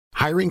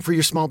Hiring for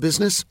your small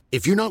business?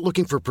 If you're not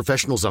looking for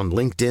professionals on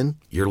LinkedIn,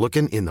 you're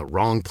looking in the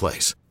wrong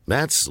place.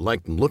 That's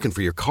like looking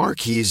for your car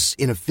keys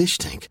in a fish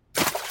tank.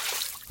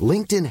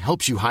 LinkedIn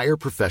helps you hire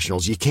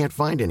professionals you can't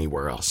find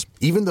anywhere else,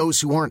 even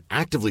those who aren't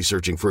actively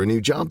searching for a new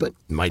job but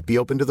might be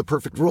open to the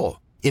perfect role.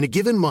 In a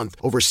given month,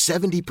 over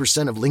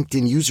 70% of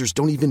LinkedIn users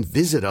don't even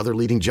visit other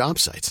leading job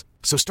sites.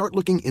 So start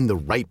looking in the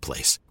right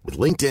place. With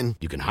LinkedIn,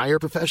 you can hire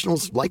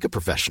professionals like a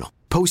professional.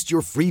 Post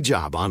your free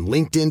job on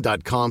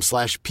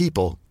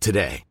linkedin.com/people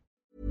today.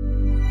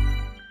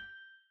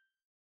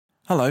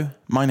 Hello,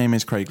 my name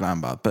is Craig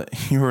Lambard,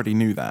 but you already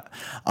knew that.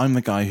 I'm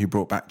the guy who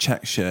brought back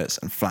check shirts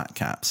and flat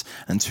caps.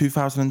 In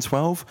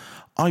 2012,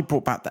 I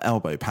brought back the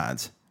elbow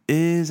pads.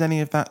 Is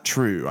any of that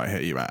true, I hear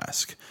you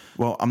ask?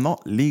 Well, I'm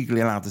not legally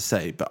allowed to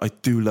say, but I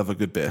do love a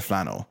good bit of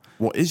flannel.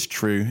 What is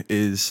true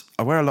is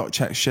I wear a lot of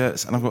check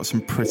shirts and I've got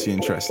some pretty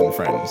interesting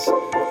friends.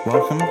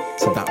 Welcome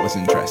to That Was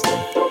Interesting.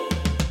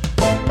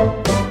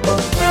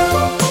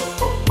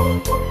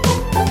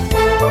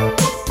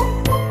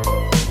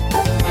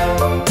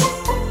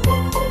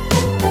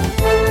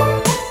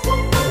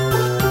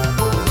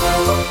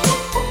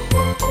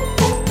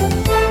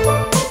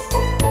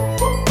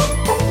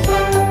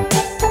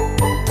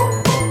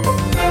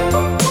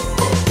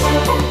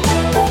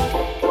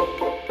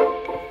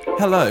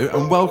 Hello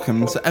and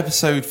welcome to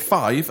episode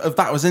 5 of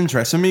That Was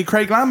Interesting. Me,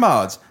 Craig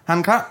Lambard.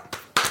 Hand clap.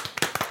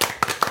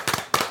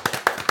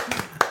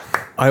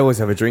 I always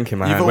have a drink in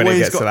my hand when it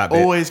gets to that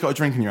bit. Always got a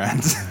drink in your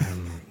hand.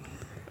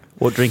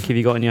 What drink have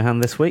you got in your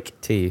hand this week?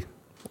 Tea.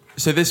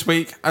 So this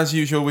week, as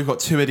usual, we've got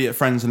 2 idiot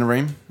friends in the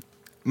room.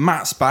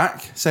 Matt's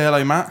back. Say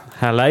hello, Matt.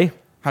 Hello.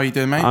 How are you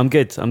doing, mate? I'm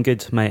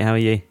good, mate. How are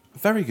you?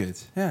 Very good.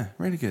 Yeah,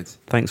 really good.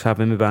 Thanks for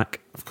having me back.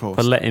 Of course.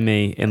 For letting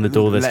me in the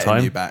door this letting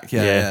time. You back.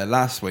 Yeah.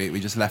 Last week, we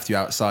just left you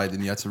outside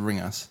and you had to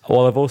ring us.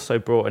 Well, I've also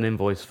brought an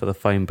invoice for the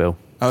phone bill.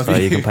 Oh, so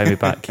you can pay me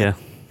back, yeah.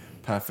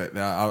 Perfect.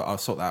 I'll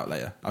sort that out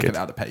later. I'll get it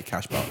out of the petty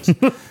cash box.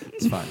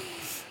 It's fine.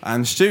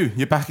 And Stu,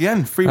 you're back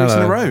again. 3 weeks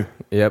in a row.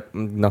 Yep,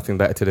 nothing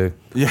better to do.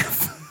 Yeah.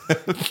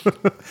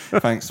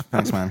 Thanks,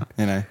 man.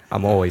 You know,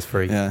 I'm always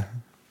free. Yeah.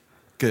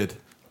 Good.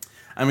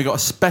 And we got a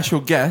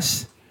special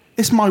guest.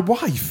 It's my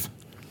wife.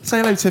 Say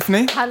hello,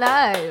 Tiffany.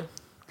 Hello.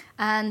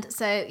 And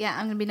so, yeah,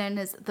 I'm going to be known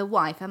as the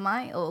wife, am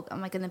I? Or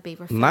am I going to be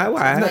referred My to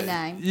wife. as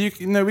my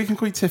name? No, we can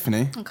call you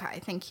Tiffany.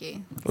 Okay, thank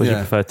you. Or do you Yeah.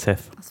 prefer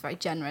Tiff? That's very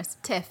generous.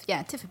 Tiff,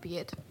 yeah, Tiff would be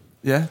good.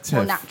 Yeah, Tiff.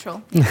 More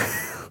natural.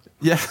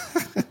 Yeah.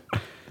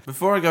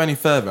 Before I go any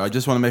further, I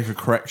just want to make a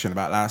correction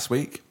about last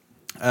week.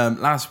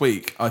 Last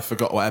week, I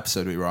forgot what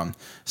episode we were on.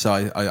 So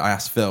I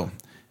asked Phil.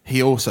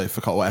 He also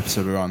forgot what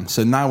episode we were on.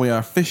 So now we are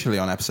officially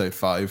on episode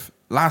 5.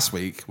 Last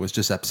week was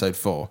just episode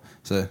 4.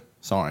 So,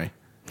 sorry.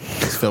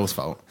 It's Phil's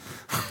fault.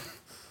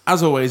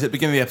 As always, at the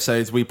beginning of the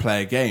episodes, we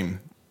play a game.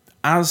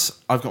 As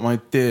I've got my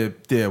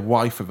dear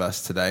wife with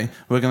us today,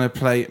 we're going to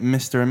play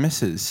Mr. and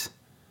Mrs.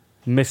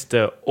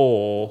 Mr.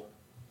 or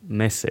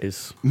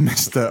Mrs.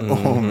 Mr.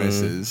 or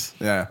Mrs.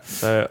 Yeah.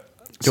 So,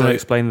 do you want to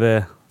explain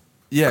the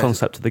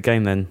concept of the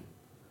game then,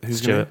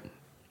 Stuart?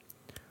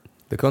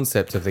 The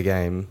concept of the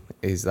game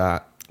is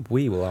that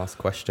we will ask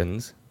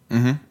questions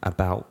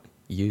about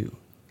you.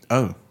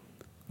 Oh.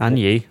 And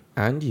you.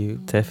 And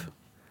you. Tiff.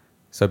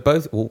 So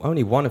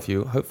only one of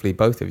you, hopefully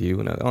both of you,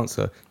 will know the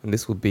answer. And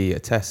this will be a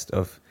test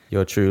of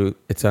your true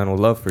eternal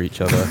love for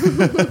each other.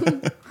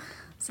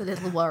 It's a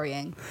little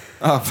worrying.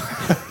 Oh,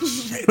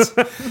 shit.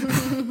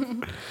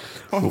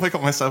 What have I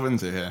got myself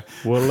into here?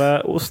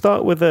 We'll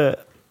start with a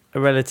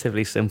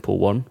relatively simple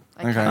one.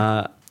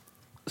 Okay.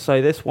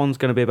 So this one's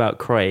going to be about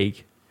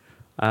Craig.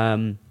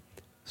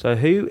 So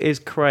who is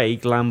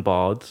Craig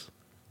Lambard's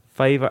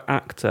favourite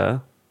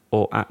actor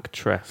or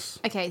actress?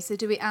 Okay, so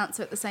do we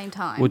answer at the same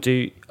time?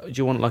 Do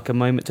you want like a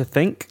moment to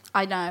think?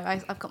 I know,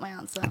 I've got my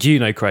answer. Do you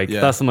know Craig?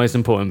 Yeah. That's the most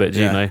important bit. Do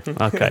you know?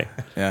 Okay.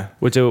 Yeah.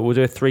 We'll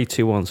do a 3,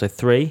 2, 1. So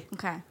 3,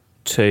 Okay.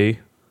 2,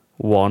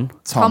 1.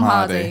 Tom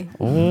Hardy.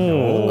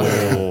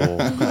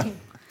 Oh.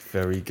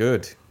 Very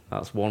good.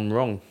 That's one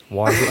wrong.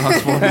 Why?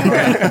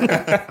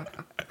 That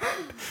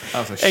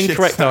was a shit.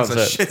 Incorrect That was a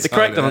answer. shit The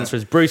correct idea. answer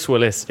is Bruce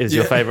Willis is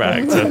your favourite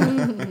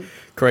actor.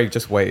 Craig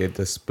just waited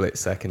a split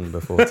second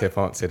before Tiff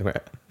answered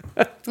it.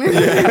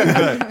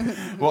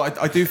 Well,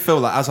 I do feel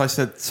like as I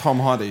said Tom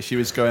Hardy, she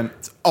was going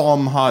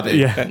Om Hardy.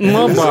 Yeah.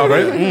 Mum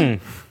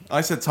Hardy.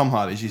 I said Tom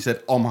Hardy, she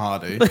said Om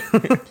Hardy.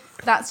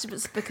 That's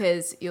just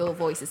because your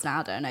voice is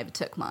louder and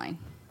overtook mine.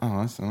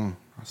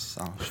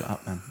 Shut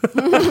up,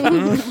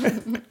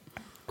 man.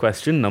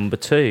 Question number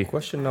 2.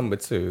 Question number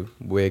 2,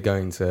 we're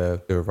going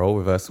to do a role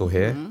reversal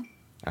here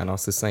and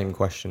ask the same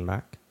question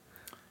back.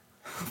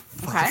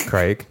 Okay.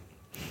 Craig,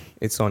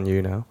 it's on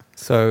you now.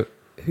 So,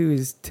 who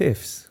is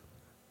Tiff's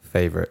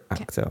favourite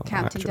actor or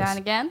Counting actress? down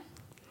again.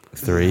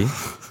 3,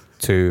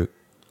 2,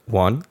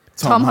 1.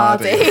 Tom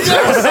Hardy.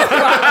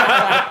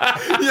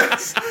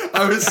 Yes,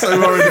 I was so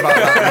worried about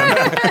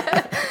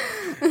that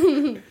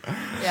one.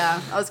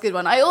 Yeah, that was a good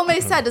one. I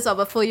almost said as well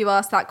before you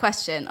asked that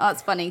question. Oh,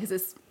 it's funny because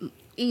it's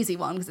easy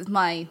one because it's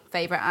my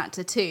favourite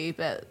actor too,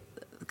 but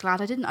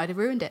glad I didn't. I'd have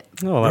ruined it.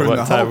 Oh, that Ruined the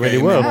worked whole out really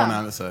game well. in one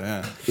answer,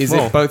 yeah. Is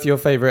Well- it both your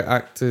favourite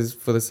actors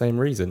for the same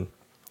reason?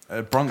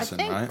 I Bronson,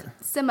 think right?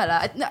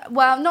 similar.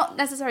 Well, not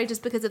necessarily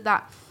just because of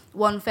that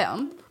one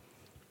film.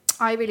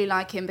 I really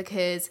like him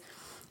because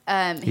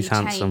he He's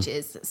handsome.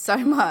 changes so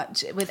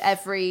much with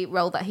every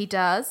role that he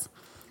does.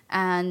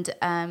 And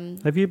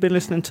Have you been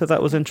listening to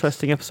That Was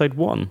Interesting episode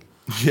 1?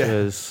 Yeah.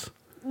 'Cause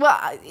well,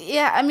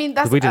 yeah, I mean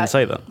that's. we didn't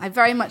say that. I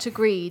very much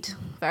agreed.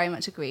 Very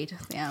much agreed.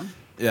 Yeah.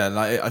 Yeah,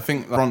 like I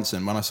think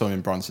Bronson. When I saw him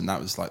in Bronson, that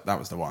was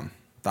the one.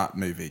 That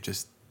movie,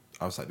 just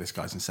I was like, this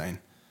guy's insane.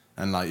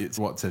 And like it's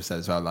what Tiff said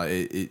as well. Like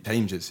it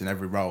changes in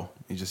every role.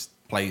 He just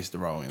plays the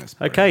role. And it's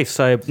brilliant. Okay,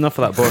 so enough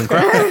of that boring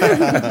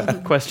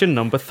crap. Question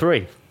number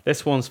 3.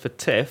 This one's for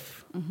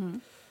Tiff. Mm-hmm.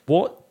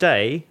 What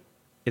day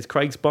is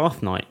Craig's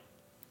bath night?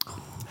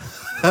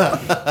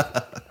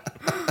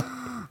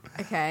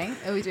 Okay.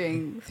 Are we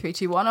doing 3,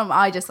 2, 1? Or am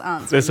I just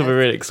answering? This will be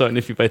really exciting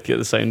if you both get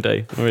the same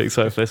day. I'm really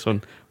excited for this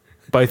one.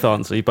 Both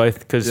answer. You both,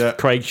 because Yeah.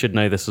 Craig should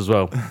know this as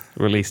well.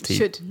 Or at least he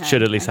Should know,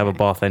 should at least have a okay.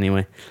 bath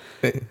anyway.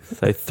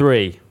 So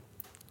 3,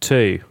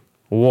 2,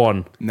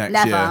 1. Next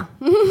Never.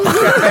 year.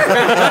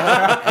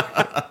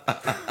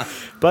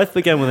 Both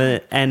begin with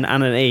an N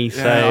and an E.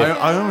 So Yeah,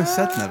 I almost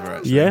said never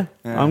actually. yeah,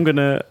 I'm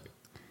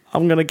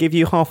gonna give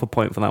you half a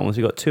point for that one.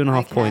 So you got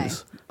 2.5 Okay.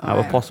 points out of a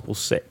Alright. possible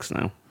 6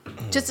 now.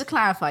 Just to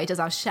clarify, he does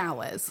have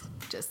showers.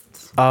 Just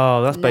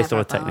Oh, that's based on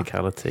a Never bath.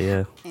 technicality.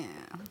 Yeah, yeah.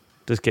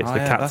 just get Oh, the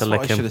yeah, cat that's to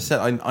what lick I should him. have said.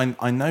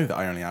 I know that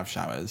I only have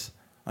showers.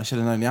 I should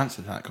have known the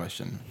answer to that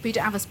question. But you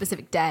don't have a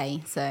specific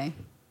day, so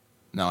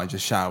No, I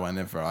just shower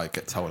whenever I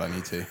get told I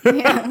need to.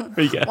 yeah.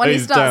 We get When he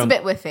hosed starts down. a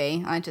bit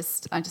whiffy, I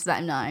just let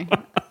him know.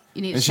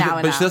 You need a And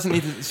shower but now. she doesn't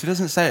need. She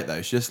doesn't say it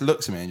though. She just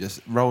looks at me and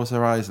just rolls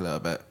her eyes a little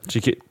bit. She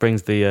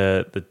brings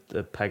the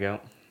peg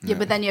out. Yeah,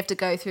 but then you have to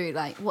go through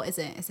like, what is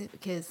it? Is it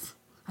because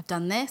I've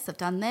done this?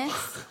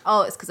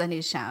 Oh, it's because I need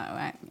a shower,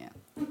 right? Yeah.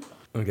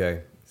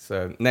 Okay,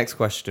 so next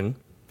question.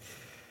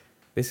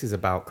 This is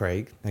about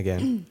Craig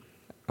again.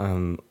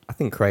 I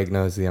think Craig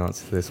knows the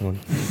answer to this one.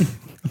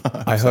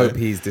 I hope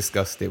he's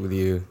discussed it with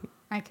you,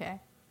 Okay.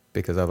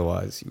 because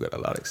otherwise you've got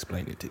a lot of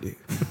explaining to do.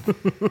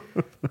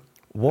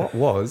 What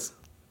was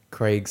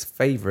Craig's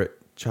favourite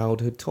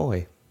childhood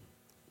toy?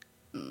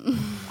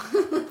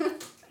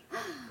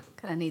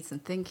 Gonna need some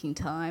thinking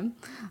time.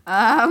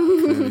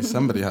 Clearly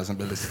somebody hasn't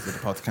been listening to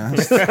the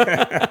podcast.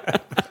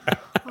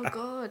 Oh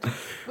God,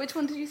 which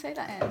one did you say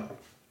that in?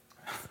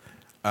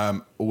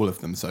 All of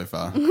them so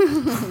far.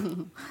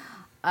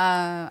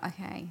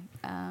 Okay.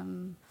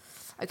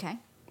 Okay.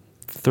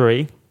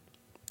 3,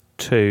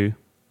 2,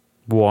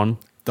 1.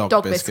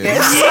 Dog biscuits.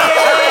 biscuits.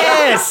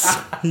 Yes,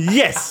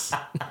 yes.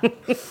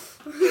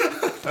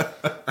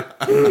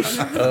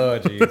 Oh,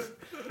 jeez.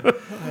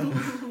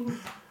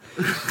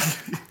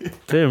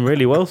 Doing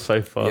really well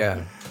so far.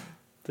 Yeah,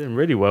 Doing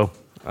really well.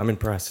 I'm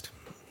impressed.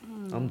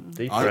 I'm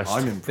depressed.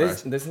 I'm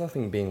impressed. There's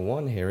nothing being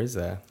won here, is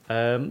there?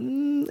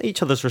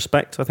 Each other's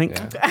respect, I think.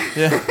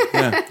 Yeah.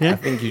 Yeah, I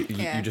think you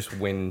Yeah. just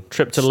win.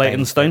 Trip to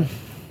Leytonstone.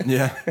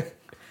 yeah.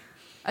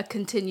 A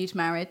continued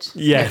marriage.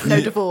 Yeah. No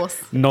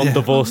divorce.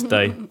 Non-divorce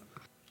day.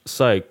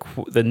 So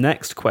the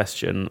next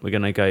question we're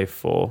going to go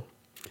for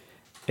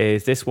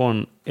is, this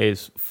one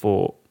is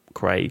for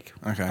Craig.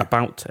 Okay.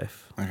 About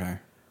Tiff. Okay.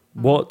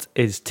 What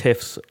is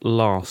Tiff's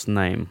last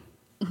name?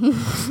 So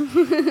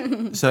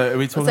are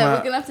we So talking we're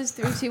about? gonna have to do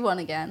 3, 2, 1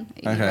 again.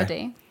 Are you Okay.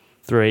 ready?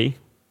 3,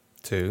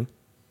 2.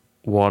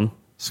 1.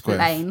 Squiff.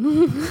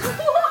 Lane.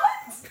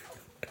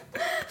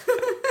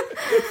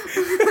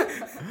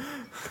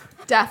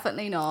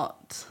 Definitely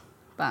not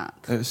that.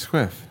 It was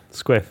Squiff.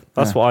 Squiff.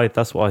 That's Yeah.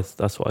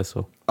 what I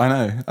saw. I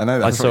know. I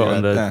That's saw what it you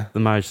on read, the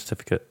marriage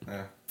certificate.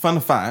 yeah. Fun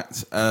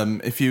fact: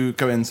 if you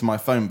go into my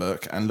phone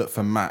book and look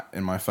for Matt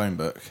in my phone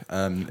book,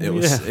 it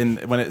was Yeah. in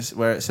when it's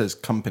where it says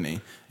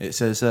company, it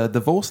says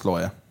divorce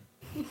lawyer.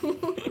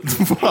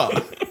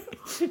 What?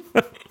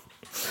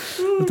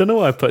 I don't know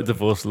why I put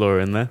divorce lawyer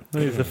in there.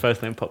 Maybe it's the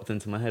first name popped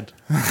into my head.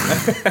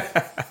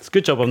 It's a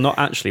good job I'm not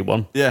actually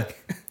one. Yeah.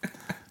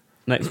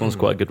 Next one's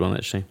quite a good one,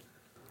 actually.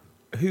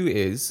 Who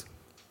is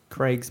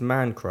Craig's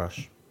man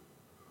crush?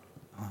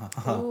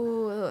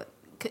 Ooh,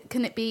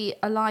 can it be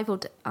alive or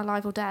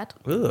dead?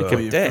 Ooh, could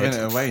You've dead. given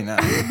it away now.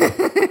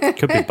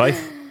 Could be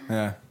both.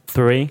 Yeah.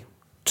 3,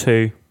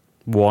 2,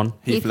 1.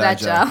 Heath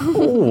Ledger.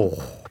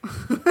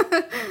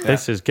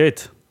 This is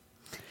good.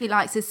 He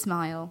likes his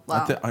smile.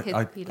 Well, he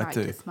liked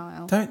do. his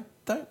smile.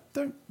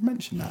 Don't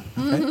mention that.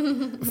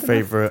 Okay?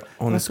 Favorite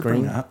on the Have to bring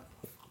screen? that up.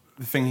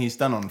 The thing he's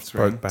done on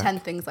screen. Brokeback. 10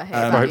 things I hate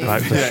about you.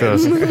 Brokeback for Yeah, sure.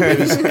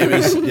 it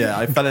was yeah.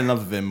 I fell in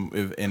love with him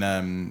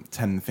in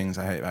 10 Things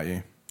I Hate About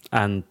You.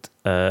 And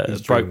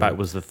He's true, Brokeback man.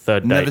 was the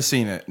third day. Never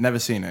seen it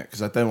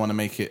because I don't want to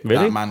make it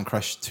Really? that man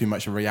crush too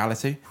much a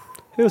reality.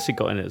 Who else he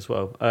got in it as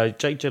well?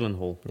 Jake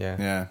Gyllenhaal. Yeah.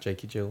 Yeah.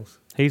 Jakey Jills.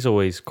 He's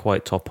always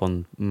quite top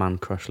on man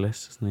crush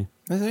lists, isn't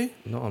he? Is he?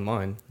 Not on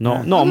mine.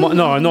 Not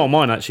on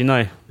mine actually.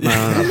 No.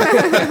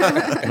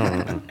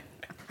 No.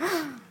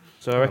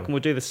 So I reckon we'll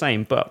do the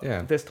same, but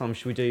Yeah. this time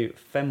should we do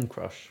Femme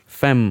Crush?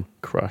 Femme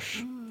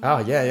Crush. Oh,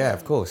 yeah,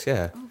 of course,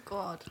 yeah. Oh,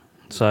 God.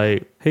 So,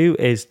 who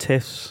is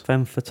Tiff's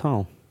femme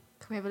fatale?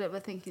 Can we have a little bit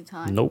of thinking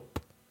time? Nope.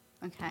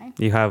 Okay.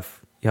 You have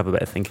a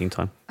bit of thinking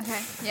time. Okay.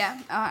 Yeah.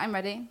 I'm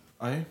ready.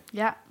 Are you?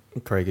 Yeah.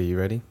 Craig, are you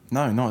ready?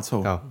 No, not at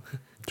all. Oh,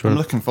 I'm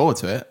looking forward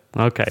to it.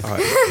 Okay. all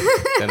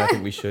right. Then I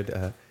think we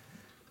should.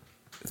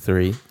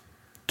 3,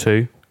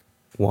 2.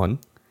 1.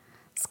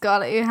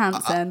 Scarlett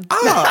Johansson.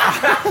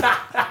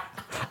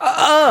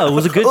 Oh, it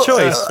was a good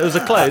choice. It was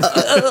a close.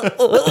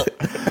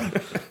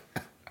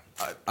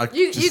 I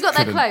You just got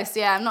that couldn't- close.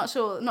 Yeah. I'm not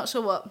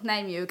sure what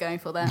name you were going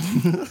for there.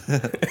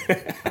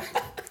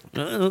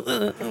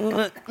 Yeah.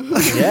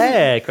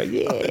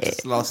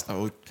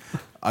 Yeah.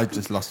 I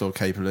just lost all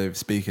capability of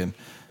speaking.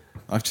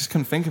 I just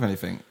couldn't think of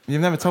anything.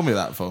 You've never told me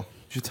that before.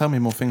 You should tell me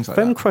more things like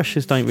Femme that.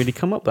 crushes don't really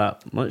come up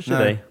that much, do No,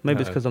 they?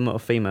 Maybe it's no. because I'm not a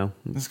female.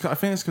 I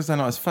think it's because they're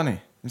not as funny.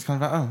 It's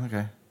kind of like, oh,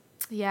 okay.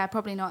 Yeah.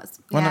 Probably not.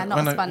 When Yeah. I- Not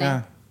when as I- funny.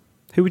 yeah.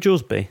 Who would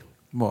yours be?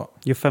 What?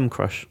 Your femme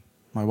crush?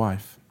 My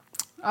wife.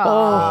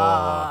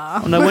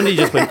 Oh, no wonder you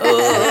just went,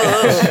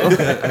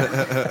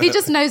 oh. He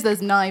just knows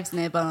there's knives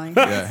nearby.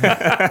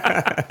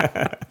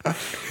 Yeah.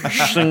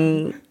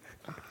 Shing.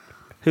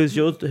 Who's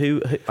yours?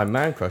 Who? My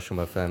man crush on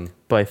my femme.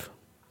 Both.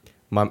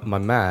 My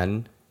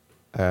man.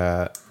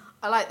 I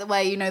like the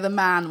way you know the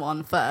man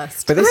one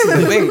first. But this is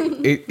the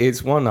thing.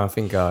 It's one I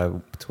think I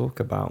talk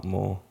about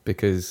more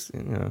because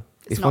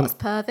It's one. not as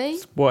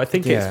pervy. Well, I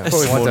think Yeah. it's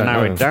probably I more don't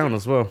narrowed know. down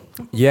as well.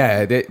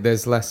 Yeah,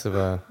 there's less of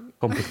a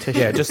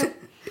Competition. yeah, just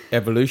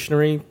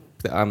evolutionary.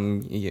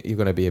 You're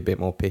going to be a bit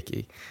more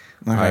picky.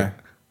 Okay.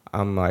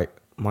 I'm like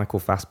Michael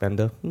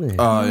Fassbender.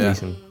 Oh, yeah.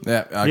 Decent,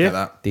 Yeah, I Yeah. get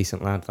that.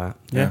 decent lad. That.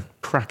 Yeah.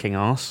 Cracking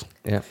ass.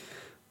 Yeah.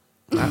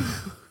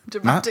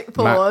 Dramatic Matt,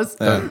 pause.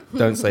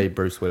 don't say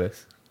Bruce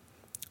Willis.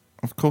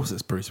 Of course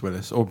it's Bruce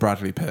Willis or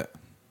Bradley Pitt.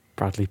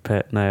 Bradley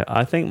Pitt. No,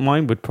 I think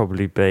mine would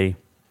probably be.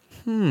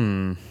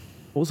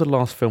 What was the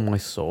last film I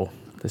saw?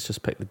 Let's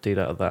just pick the dude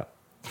out of that.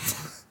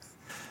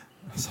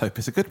 Let's hope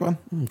it's a good one.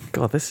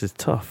 God, this is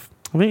tough.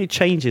 I think it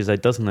changes though,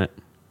 doesn't it?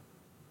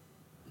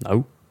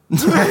 No.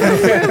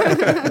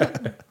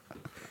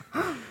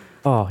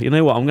 Oh, you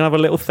know what? I'm going to have a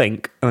little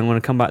think and I'm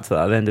going to come back to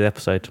that at the end of the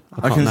episode.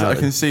 I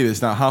can see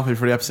this now. Halfway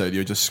through the episode,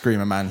 you'll just scream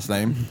a man's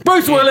name.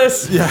 Bruce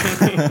Willis!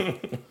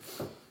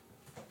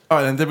 All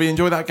right, then. Did we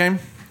enjoy that game?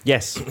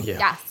 Yes.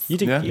 Yes. You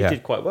did, Yeah. you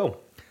did quite well.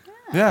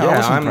 Yeah, Yeah, I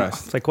was I'm-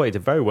 impressed. Say quite, you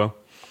did very well.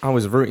 I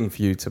was rooting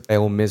for you to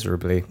fail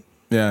miserably,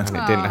 Yeah, and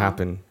it didn't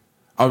happen.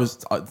 I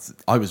was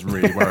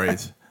really worried.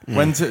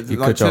 When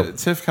Good job.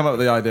 Tiff came up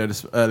with the idea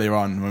just earlier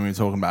on when we were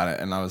talking about it,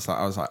 and I was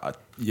like,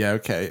 yeah,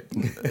 okay.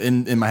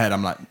 In my head,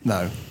 I'm like,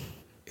 no,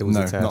 It was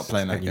No, a test. not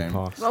playing that and you game.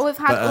 passed. Well, we've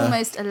had But,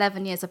 almost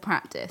 11 years of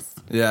practice.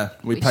 yeah,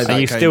 we We played should- that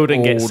And you game still didn't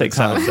all get the 6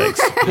 out of time.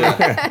 6.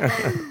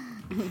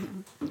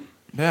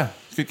 Yeah,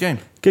 it's a good game.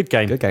 Good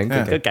game. Good game.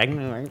 Yeah. Good game.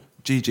 Good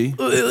game.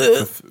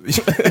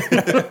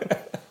 GG.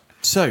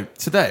 So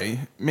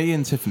today, me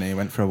and Tiffany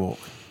went for a walk,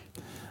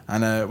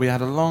 and we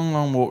had a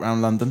long walk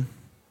around London,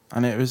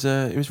 and it was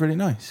really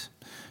nice.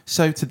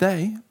 So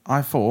today,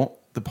 I thought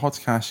the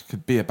podcast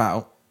could be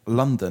about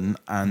London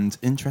and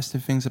interesting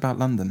things about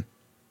London.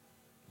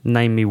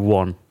 Name me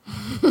one.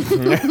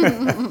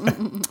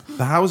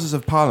 The Houses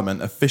of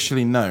Parliament,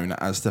 officially known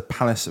as the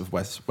Palace of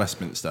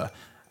Westminster,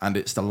 and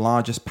it's the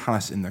largest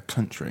palace in the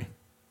country.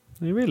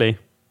 Are you really?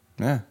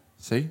 Yeah,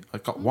 see, I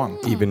got one.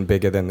 Even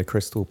bigger than the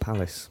Crystal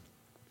Palace.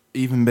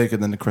 Even bigger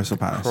than the Crystal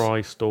Palace.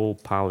 Crystal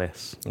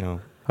Palace. You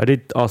know. I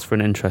did ask for an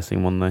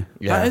interesting one though.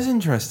 That is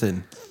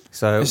interesting.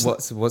 So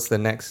It's- what's the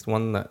next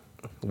one that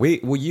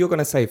you're going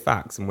to say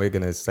facts and we're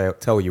going to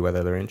tell you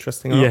whether they're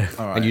interesting or Yeah. not.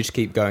 All right. And you just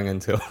keep going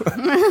until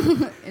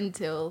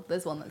Until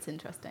there's one that's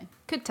interesting.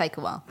 Could take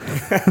a while.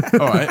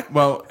 All right.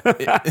 Well,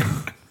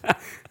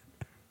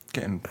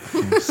 getting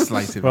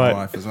slated by Right. my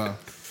wife as well.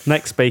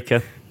 Next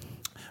speaker.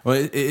 Well,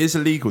 it is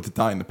illegal to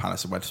die in the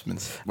Palace of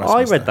Westminster.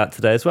 I read that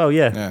today as well,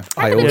 yeah. Yeah.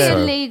 I How can it be also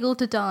illegal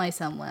to die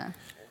somewhere?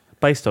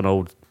 Based on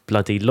old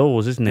bloody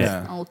laws, isn't it?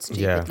 Yeah. Old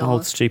stupid Yeah. laws.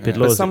 Old stupid Yeah.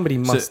 but laws. somebody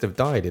must have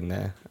died in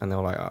there and they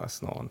were like, oh,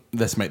 it's not on.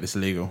 Let's make this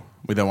illegal.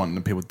 We don't want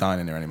the people dying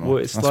in there anymore.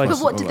 Well, it's That's like- But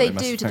what did they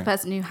must do to the think.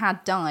 person who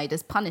had died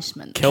as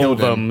punishment? Kill Killed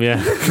them, him.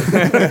 yeah.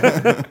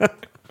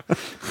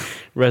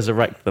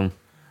 Resurrect them.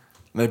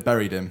 They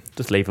buried him,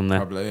 Just leave them there.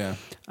 probably, yeah.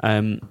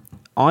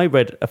 I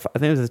read, I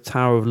think it was the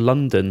Tower of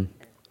London.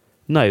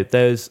 No,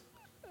 there's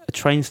a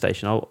train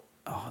station. Oh,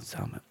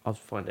 damn it. I'll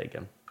find it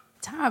again.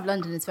 Tower of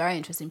London is a very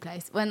interesting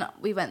place. When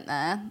we went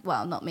there,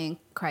 well, not me and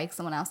Craig,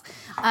 someone else.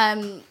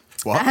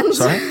 What? And-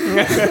 Sorry?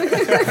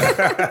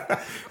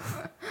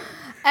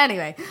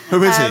 Anyway,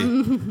 Who is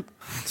he?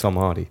 Tom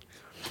Hardy.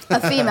 a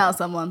female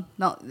someone.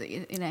 Not,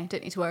 you know,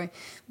 don't need to worry.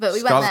 But we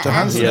Scarlett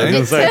went there. Johansson.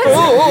 And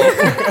Yeah,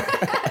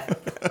 I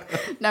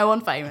it no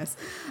one famous.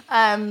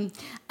 And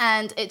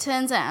it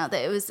turns out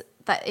that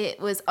it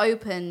was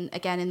open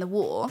again in the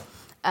war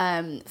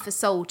for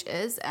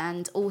soldiers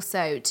and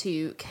also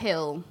to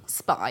kill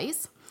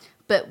spies,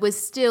 but was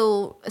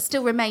still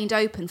remained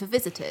open for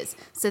visitors.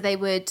 So they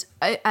would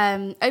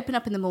open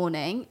up in the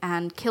morning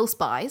and kill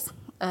spies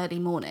early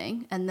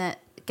morning, and then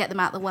get them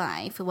out of the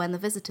way for when the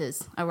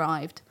visitors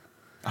arrived.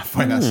 I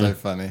find that so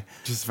funny.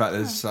 Just the fact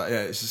that it's like,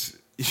 it's just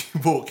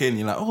you walk in,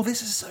 you're like, oh,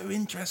 this is so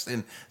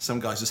interesting. Some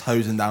guy's just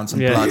hosing down some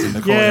blood in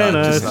the courtyard.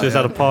 Just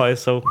at a party,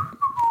 so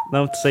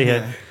love to see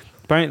here.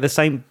 Apparently,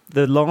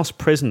 the last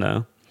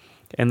prisoner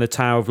in the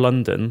Tower of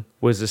London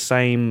was the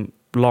same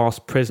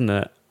last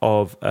prisoner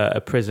of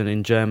a prison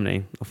in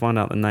Germany. I'll find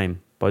out the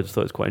name, but I just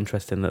thought it was quite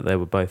interesting that they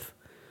were both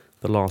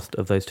the last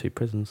of those two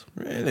prisons.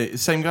 Really?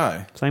 Same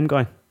guy? Same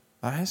guy.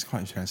 That is quite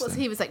interesting. Was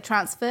he was like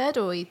transferred,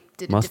 or he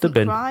did Must a different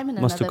have been. crime?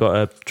 In Must have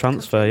another got a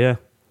transfer, yeah.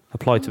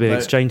 Applied to be an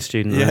exchange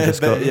student and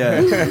just got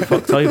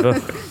fucked over.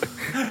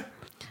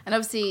 And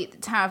obviously, the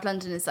Tower of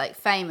London is like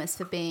famous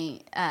for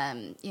being,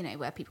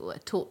 where people were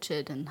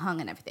tortured and hung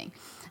and everything.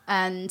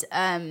 And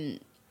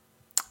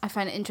I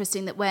find it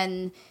interesting that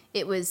when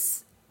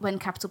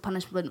capital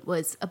punishment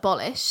was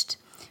abolished,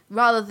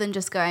 rather than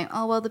just going,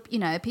 oh well,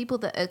 the people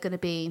that are going to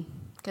be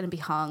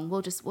hung,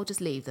 we'll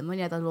just leave them. We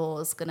know the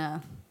law's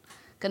gonna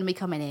be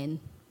coming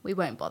in. We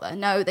won't bother.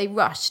 No, they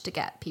rushed to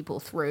get people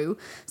through.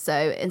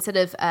 So instead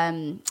of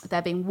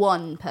there being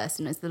one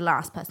person as the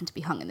last person to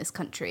be hung in this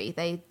country,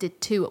 they did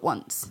two at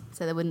once.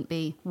 So there wouldn't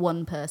be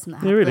one person that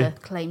had the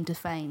claim to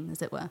fame,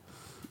 as it were.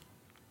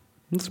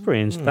 That's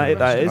pretty interesting.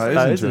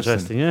 That is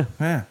interesting, yeah.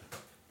 Yeah.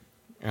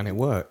 And it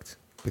worked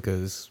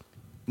because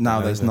now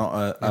there's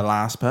not a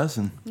last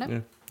person.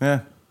 No.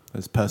 Yeah.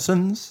 There's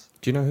persons.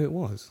 Do you know who it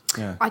was?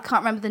 Yeah. I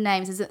can't remember the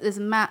names. There's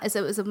a man. It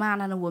was a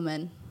man and a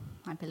woman,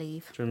 I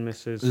believe. John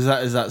Mrs.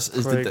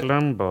 Is Craig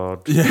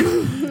Lambard. Yeah.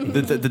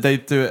 did they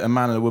do it a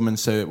man and a woman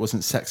so it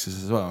wasn't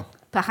sexist as well?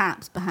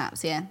 Perhaps,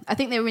 yeah. I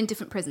think they were in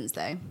different prisons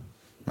though.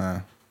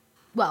 Oh.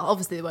 Well,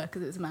 obviously they were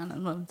because it was a man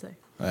and a woman. So.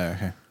 Oh,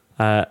 okay.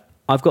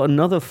 I've got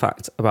another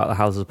fact about the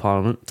Houses of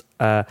Parliament.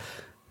 The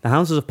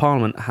Houses of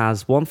Parliament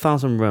has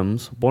 1,000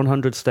 rooms,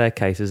 100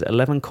 staircases,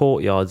 11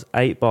 courtyards,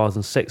 8 bars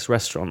and 6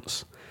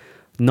 restaurants.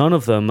 None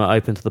of them are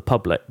open to the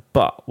public,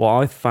 but what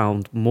I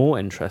found more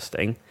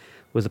interesting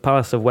was the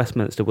Palace of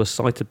Westminster was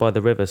sited by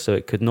the river so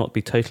it could not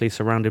be totally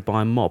surrounded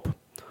by a mob.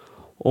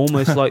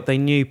 Almost like they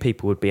knew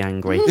people would be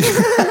angry.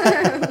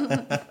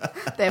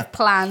 They've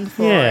planned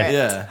for it.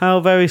 Yeah. How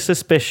very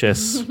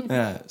suspicious.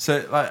 Yeah.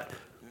 So, like,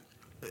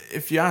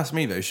 if you ask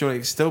me, though, surely it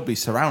could still be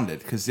surrounded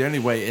because the only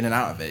way in and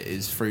out of it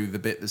is through the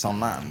bit that's on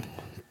land.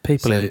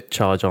 People in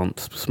charge aren't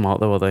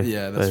smart, though, are they?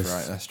 Yeah, that's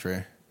right. That's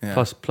true.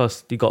 Yeah.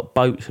 Plus, you got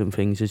boats and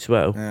things as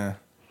well. Yeah.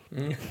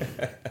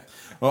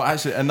 Well,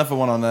 actually, another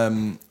one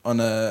on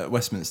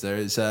Westminster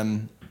is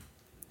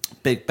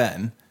Big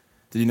Ben.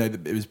 Did you know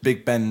that it was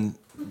Big Ben?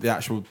 The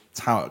actual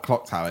tower,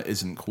 clock tower,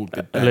 isn't called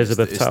Big Ben.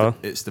 Elizabeth Tower.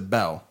 It's the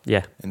bell.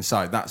 Yeah.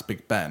 Inside, that's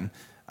Big Ben.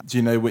 Do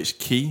you know which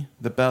key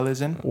the bell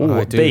is in? Ooh,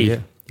 I do, B. yeah.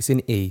 It's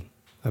in E,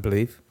 I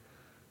believe.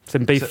 It's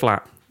in B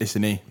flat. It's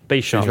an E.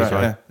 B sharp. Right,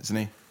 yeah, it's an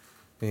E.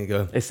 There you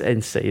go. It's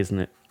in C, isn't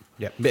it?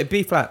 Yeah. But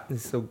B flat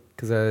is still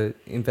because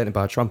invented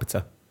by a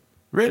trumpeter.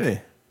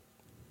 Really?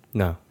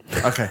 No.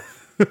 Okay.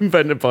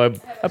 Invented by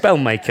a bell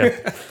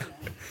maker.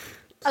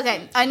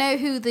 Okay, I know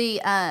who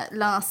the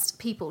last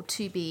people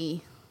to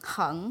be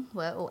hung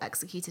were or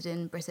executed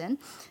in Britain.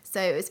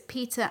 So it was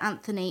Peter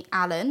Anthony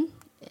Allen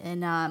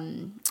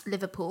in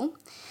Liverpool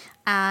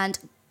and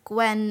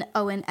Gwen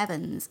Owen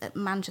Evans at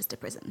Manchester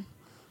Prison.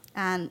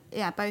 And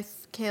yeah,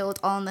 both killed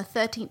on the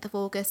 13th of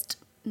August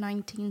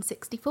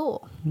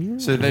 1964.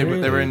 So they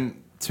were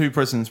in 2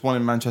 prisons, one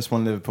in Manchester,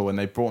 one in Liverpool, and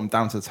they brought them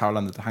down to the Tower of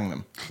London to hang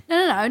them.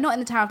 No, not in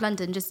the Tower of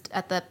London, just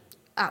at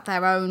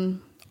their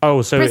own.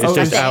 Oh, so Prison, it's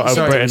just I think. out of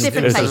Sorry, Britain.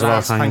 different It's places. as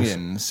last hangings.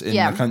 hangings in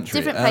the country.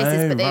 Different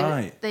places, but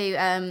right.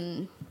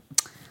 they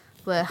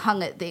were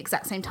hung at the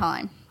exact same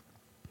time.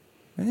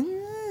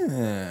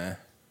 Yeah.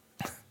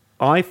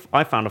 I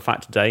found a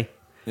fact today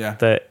Yeah.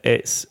 that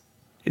it's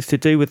to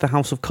do with the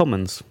House of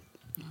Commons,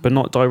 but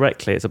not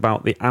directly. It's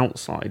about the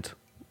outside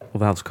of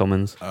the House of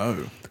Commons.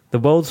 Oh. The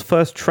world's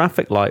first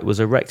traffic light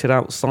was erected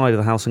outside of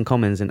the House of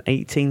Commons in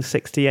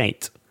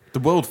 1868. The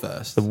world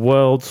first. The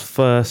world's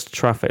first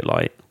traffic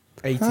light.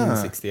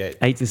 1868.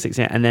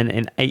 1868. And then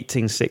in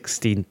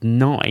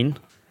 1869,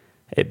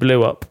 it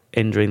blew up,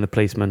 injuring the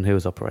policeman who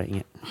was operating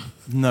it.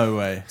 No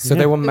way. So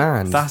they were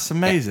manned. That's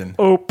amazing.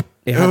 Oop.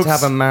 It had to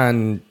have a Oops.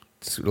 man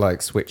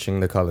like switching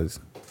the colours.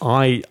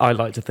 I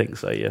like to think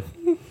so, yeah.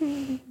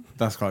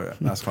 That's quite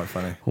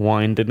funny.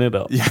 Winding it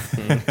up. Yeah.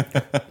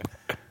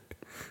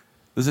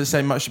 Does it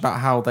say much about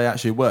how they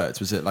actually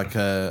worked? Was it like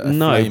a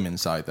No. flame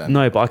inside then?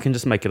 No, but I can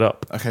just make it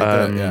up. Okay,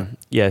 do it, yeah.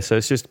 Yeah, so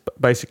it's just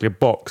basically a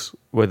box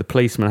where the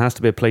policeman, has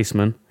to be a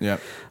policeman, Yeah.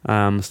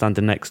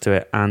 standing next to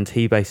it, and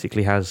he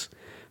basically has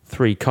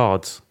 3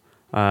 cards.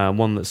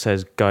 One that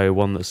says go,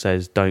 one that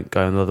says don't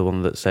go, and another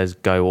one that says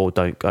go or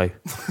don't go.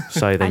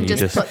 So then And you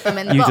just put them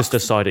in the you box. just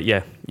decide it.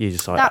 Yeah, you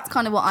decide. That's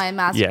kind of what I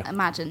Yeah.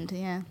 imagined,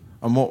 yeah.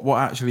 And what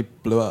actually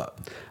blew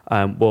up?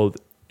 Well,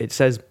 it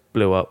says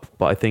blew up,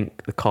 but I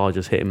think the car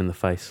just hit him in the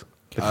face.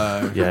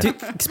 Yeah.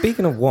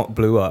 Speaking of what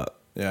blew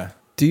up, Yeah.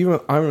 I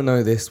don't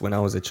know this when I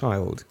was a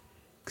child.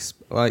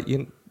 Like,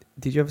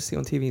 did you ever see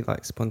on TV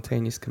like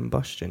spontaneous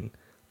combustion?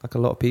 Like a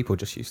lot of people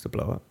just used to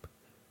blow up.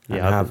 and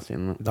Yeah, I've have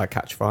seen that. like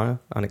catch fire,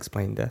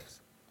 unexplained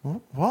deaths.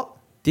 What?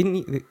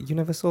 Didn't you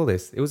never saw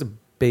this? It was a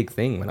big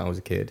thing when I was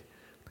a kid.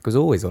 It was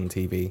always on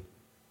TV.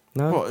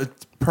 No? What, a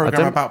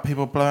program don't- about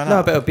people blowing No,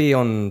 up? but it'll be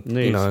on,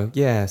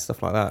 News.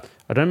 stuff like that.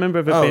 I don't remember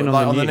if it being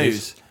like on the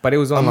news. But it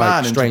was on A man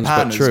like in Strange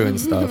Japan But is- True and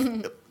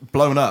stuff.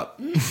 Blown up.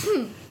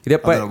 Yeah, know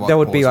but what there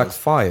would be pause like was.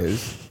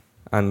 fires,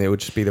 and it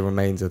would just be the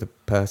remains of the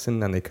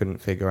person, and they couldn't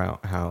figure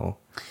out how.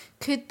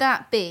 Could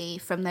that be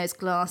from those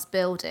glass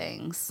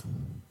buildings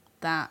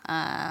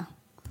that,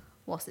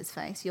 what's his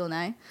face? You'll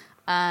know.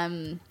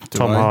 Tom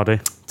I? Hardy.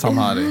 Tom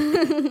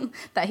Hardy.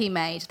 That he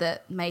made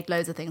that made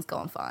loads of things go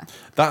on fire.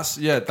 That's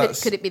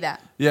Could it be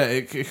that? yeah.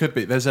 It could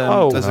be. There's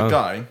Oh. a No.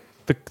 guy.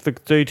 The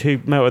dude who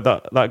melted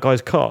that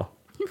guy's car.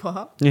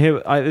 What? You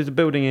hear? There's a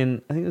building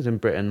in, I think it was in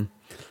Britain,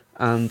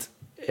 and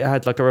it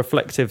had like a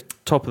reflective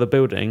top of the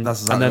building,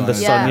 That's and then the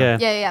exactly sun, Yeah,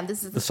 yeah, yeah.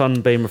 This is the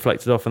sun beam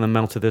reflected off and then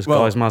melted this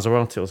Well- guy's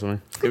Maserati or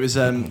something. It was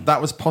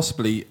that was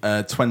possibly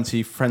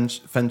 20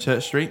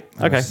 Fenchurch Street.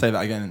 I'll Okay. say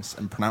that again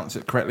and pronounce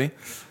it correctly.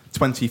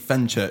 20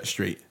 Fenchurch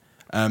Street.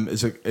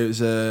 It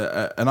was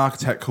an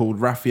architect called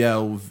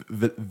Raphael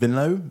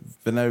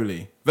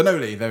Vinoli.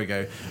 Vinoli, there we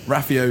go.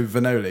 Raphael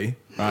Vinoli,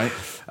 right?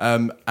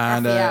 And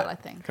Raphael, I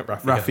think.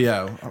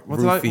 Raphael. What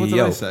did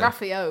I say?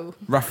 Raphael.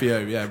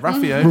 Raphael, yeah,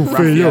 Raphael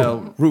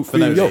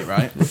Vinoli,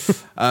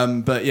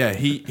 right? But yeah,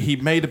 he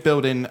made a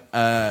building.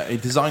 He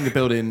designed a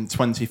building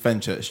 20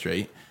 Fenchurch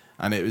Street,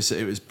 and it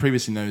was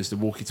previously known as the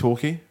Walkie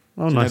Talkie.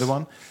 Oh, Do you know nice. the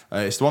one?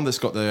 It's the one that's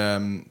got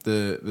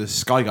the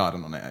Sky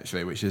Garden on it,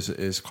 actually, which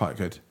is quite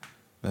good.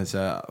 There's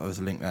a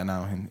link there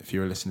now. If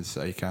you were listening to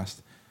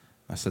Acast,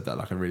 I said that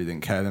like I really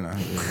didn't care, didn't I?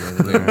 There's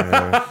a link,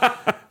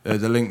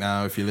 there's a link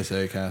now if you listen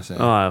to Acast.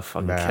 Oh, I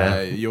fucking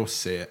care. You'll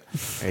see it.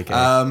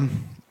 Okay.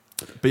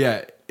 But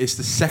yeah, it's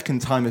the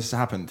second time this has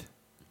happened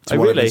to Oh,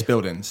 one of really? these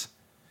buildings.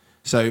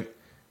 So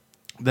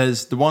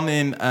there's the one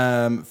in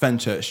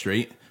Fenchurch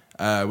Street,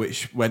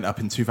 which went up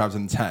in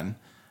 2010,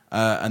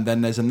 and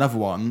then there's another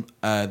one,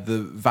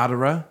 the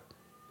Vadara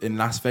in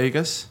Las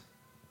Vegas.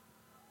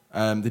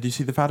 Did you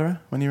see the Vadara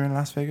when you were in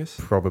Las Vegas?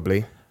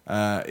 Probably.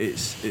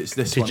 It's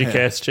this one Did you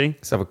here. KSG?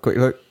 Let's have a quick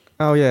look.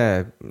 Oh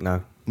yeah,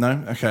 no.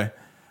 No, okay.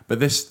 But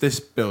this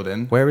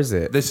building. Where is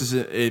it? This is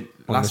in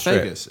On Las the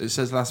strip? Vegas. It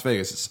says Las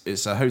Vegas.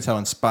 It's a hotel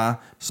and spa.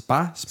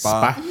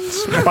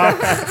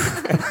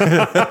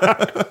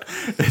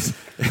 It's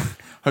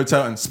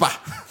hotel and spa.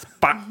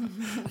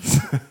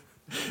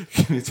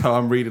 Can you tell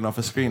I'm reading off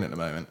a screen at the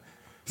moment?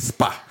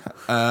 Spa.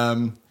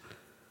 I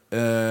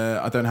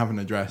don't have an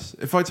address.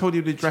 If I told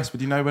you the address,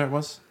 would you know where it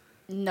was?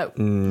 No.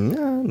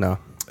 No.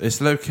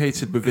 It's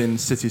located within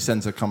city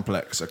centre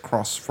complex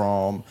across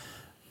from.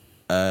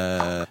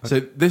 So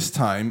this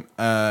time,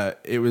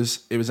 it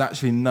was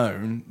actually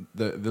known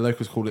that the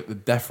locals called it the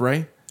Death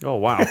Ray. Oh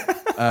wow.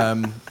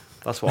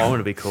 That's what I want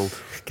to be called.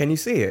 Can you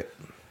see it?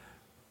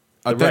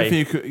 I The don't ray.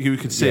 think you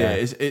could see Yeah.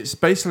 it. It's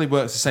basically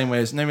works the same way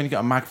as when you got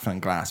a magnifying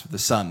glass with the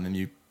sun and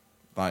you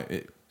like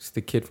it. It's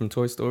the kid from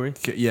Toy Story.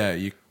 Yeah,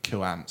 you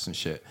kill ants and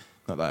shit.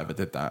 Not that I ever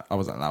did that. I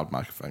wasn't allowed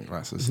magnifying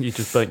glasses. You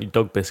just burnt your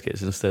dog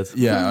biscuits instead.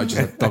 Yeah, I just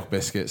had dog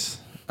biscuits.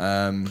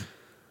 But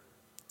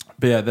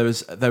yeah, there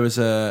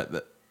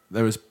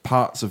was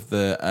parts of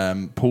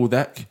the pool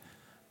deck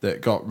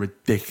that got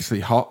ridiculously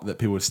hot that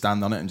people would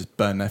stand on it and just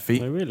burn their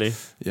feet. Oh really?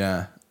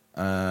 Yeah,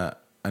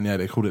 and yeah,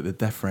 they called it the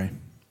Death Ray.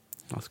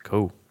 That's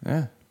cool.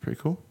 Yeah, pretty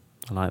cool.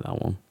 I like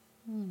that one.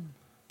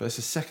 But it's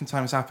the second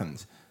time it's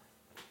happened.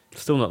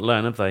 Still not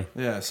learned, have they?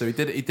 Yeah, so he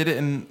did it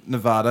in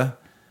Nevada.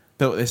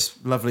 Built this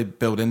lovely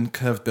building,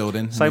 curved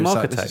building. and Same he was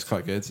like, architect? this is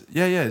quite good.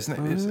 Yeah, isn't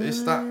it?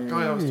 It's that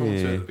guy I was talking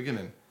to at the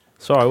beginning.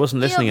 Sorry, I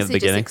wasn't listening he at the obviously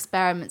beginning. just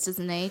experiments,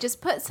 doesn't he? Just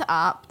puts it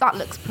up. That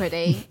looks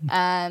pretty.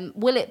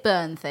 Will it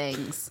burn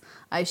things?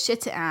 Oh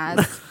shit, it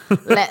has.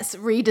 Let's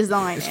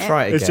redesign Let's it.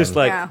 try it again. It's just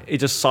like Yeah. it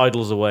just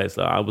sidles away. It's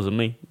like I wasn't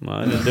me.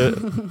 I didn't do it.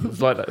 It's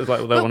like that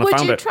But when I would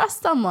found you it.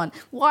 trust someone?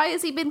 Why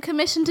has he been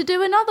commissioned to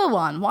do another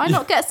one? Why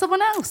not get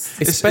someone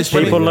else?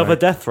 Especially People you love know, a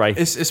death ray.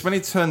 It's when he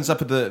turns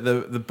up at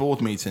the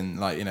board meeting,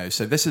 like, you know,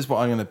 so this is what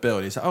I'm going to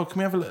build. He's like, oh, can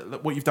we have a look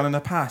at what you've done in the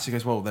past? He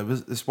goes, well, there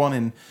was this one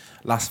in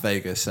Las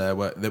Vegas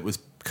that was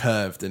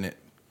curved and it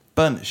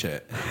burnt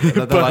shit.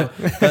 They're like,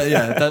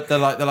 they're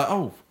like,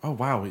 oh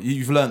wow,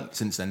 you've learnt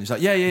since then. He's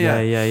like,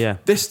 yeah.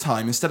 This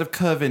time, instead of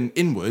curving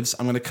inwards,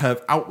 I'm going to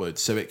curve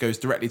outwards so it goes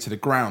directly to the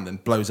ground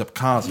and blows up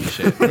cars and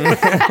shit.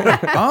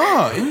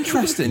 Oh,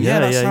 interesting. Yeah,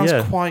 that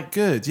sounds quite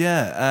good.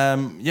 Yeah,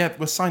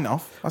 we'll sign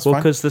off. That's Well,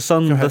 fine. because the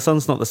Go ahead.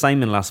 sun's not the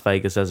same in Las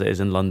Vegas as it is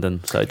in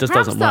London, so it just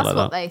Perhaps doesn't that's work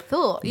what like that. they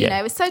thought. You Yeah.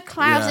 know, it's so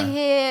cloudy Yeah.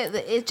 here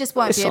that it just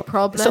won't be a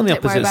problem. It's on the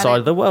Don't worry opposite about side it.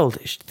 of the world.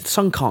 The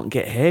sun can't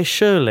get here,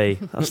 surely.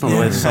 That's not the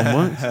way the sun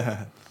works.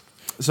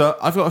 So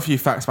I've got a few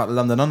facts about the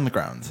London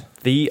Underground.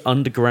 The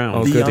underground.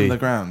 Oh, the goody.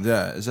 Underground,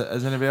 yeah. Has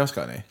anybody else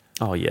got any?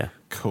 Oh yeah,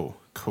 Cool.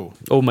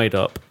 all made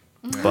up,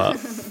 but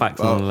facts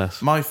Well,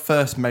 nonetheless. my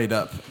first made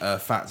up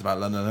fact about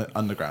London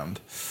Underground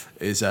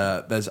is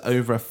there's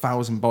over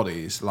 1,000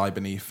 bodies lie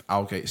beneath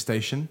Aldgate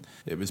Station.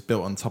 It was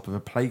built on top of a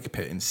plague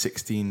pit in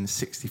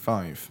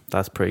 1665.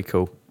 That's pretty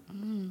cool.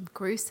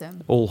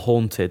 Gruesome. All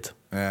haunted.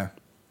 Yeah.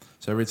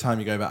 So every time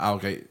you go about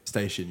Aldgate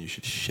Station, you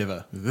should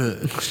shiver.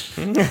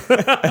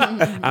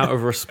 Out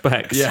of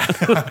respect. Yeah.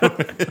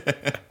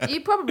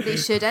 You probably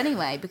should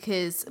anyway,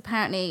 because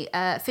apparently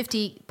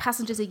 50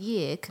 passengers a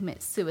year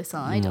commit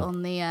suicide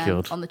on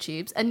the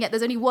tubes, and yet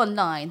there's only one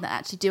line that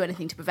actually do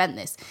anything to prevent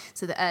this.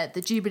 So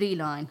the Jubilee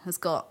line has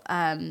got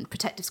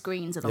protective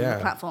screens along the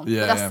platform.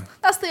 Yeah, But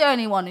that's the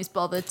only one who's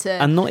bothered to.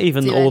 And not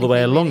even do all the way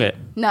anything, along really. it.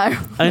 No.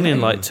 Only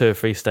in like 2 or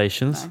 3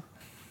 stations. No.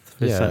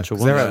 The Yeah, central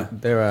 'cause one.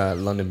 they're at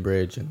London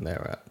Bridge and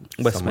they're at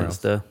somewhere else.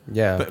 Westminster.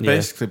 Yeah, But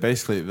Yeah.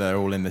 basically, they're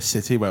all in the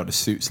city where the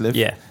suits live.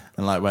 Yeah.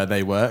 And like where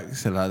they work.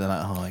 So like, they're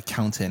like, oh,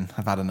 counting.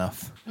 I've had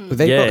enough. but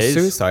they've Yeah, got it is.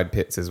 suicide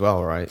pits as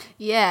well, right?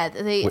 Yeah,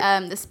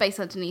 the space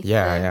underneath.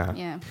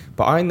 Yeah.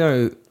 But I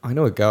know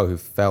a girl who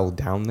fell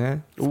down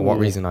there for what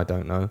reason I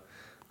don't know,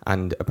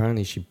 and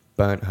apparently she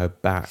burnt her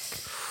back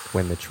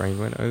when the train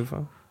went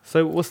over.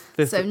 So what's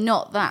this? So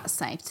not that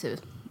safe to.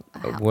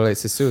 Well,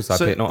 it's a suicide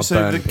pit, not a so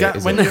burn the pit.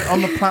 Is when it? you're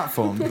on the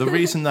platform, the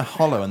reason they're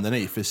hollow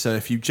underneath is so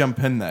if you jump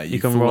in there, you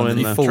can fall roll in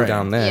underneath there. the Fall train.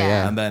 down there, Yeah.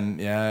 yeah. And then,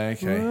 okay.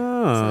 So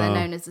they're Ah.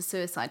 known as the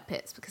suicide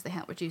pits because they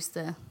help reduce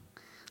the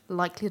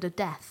likelihood of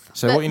death.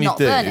 So but what you need not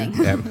to burning.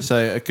 do, so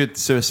a good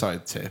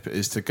suicide tip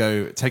is to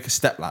go take a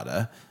step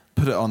ladder,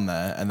 put it on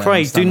there, and then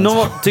Craig, do stand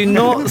on top.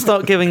 not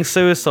start giving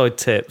suicide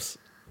tips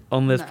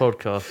on this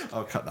podcast.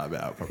 I'll cut that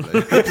bit out probably.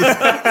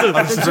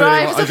 The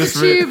drivers of the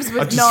tubes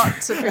would not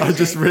appreciate. I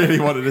just really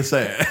wanted to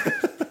say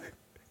it.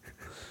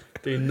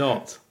 Do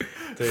not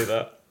do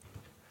that.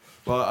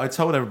 Well, I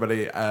told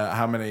everybody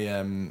how many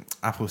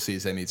apple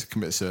seeds they need to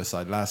commit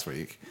suicide last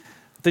week.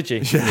 Did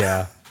you?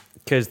 Yeah.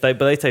 Because they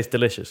taste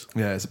delicious.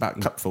 Yeah, it's about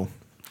a cupful.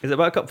 Is it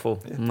about a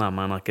cupful? No,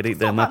 man, I could eat It's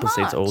not them that apple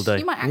seeds much. all day.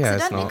 You might Yeah,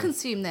 it's accidentally not.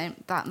 consume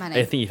that many.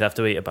 I think you'd have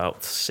to eat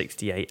about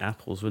 68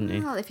 apples, wouldn't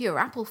you? Well, if you're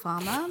an apple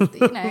farmer,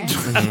 you know.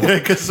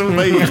 Because all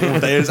they eat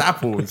all day is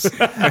apples.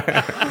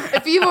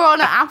 If you were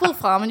on an apple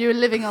farm and you were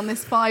living on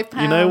this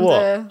 £5, You know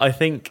what? I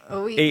think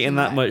a week, eating you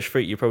that might- much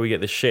fruit, you probably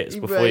get the shits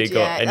you before would, you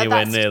got yeah.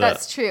 anywhere near that.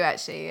 That's true,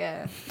 actually.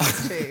 Yeah,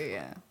 that's true.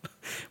 Yeah.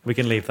 We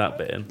can leave that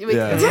bit in. We-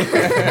 Yeah.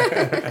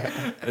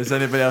 Has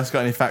anybody else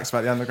got any facts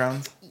about the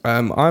underground?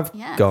 I've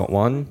Yeah. got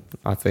one,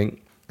 I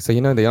think. So,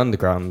 the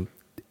underground,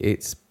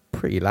 it's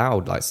pretty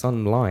loud, like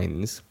some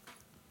lines.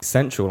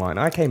 Central line.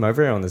 I came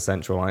over here on the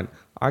Central line.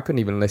 I couldn't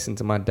even listen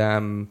to my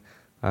damn...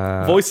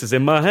 Voices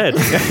in my head.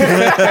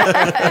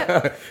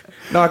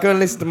 No, I couldn't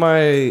listen to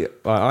my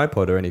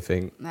iPod or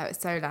anything No,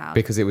 it's so loud.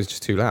 because it was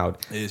just too loud.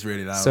 It is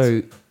really loud.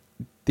 So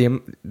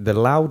the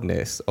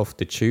loudness of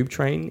the tube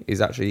train is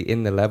actually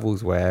in the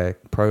levels where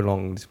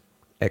prolonged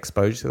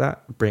exposure to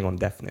that bring on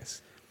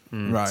deafness.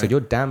 right. So you're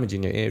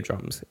damaging your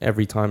eardrums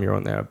every time you're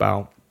on there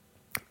about,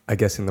 I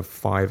guess, in the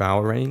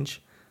 5-hour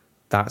range.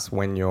 That's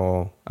when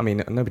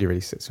nobody really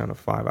sits around for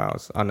 5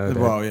 hours. I know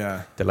they're Well,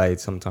 yeah. delayed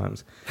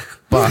sometimes.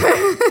 But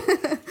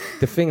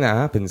the thing that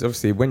happens,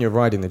 obviously, when you're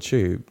riding the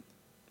tube,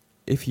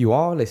 if you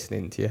are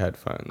listening to your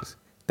headphones,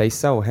 they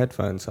sell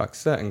headphones, like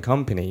certain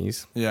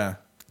companies Yeah.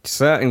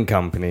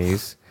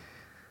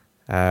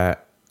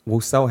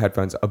 will sell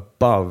headphones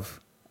above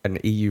an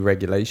EU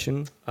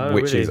regulation, Oh,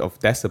 which really? is of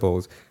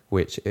decibels,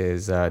 which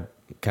is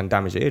can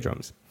damage your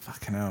eardrums.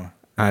 Fucking hell.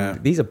 And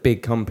Yeah. these are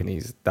big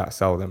companies that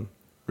sell them.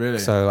 Really?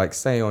 So, like,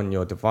 say on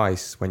your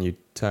device, when you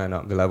turn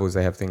up the levels,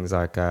 they have things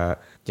like,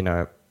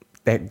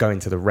 they go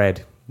into the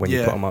red when you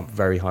Yeah. put them up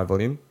very high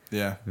volume.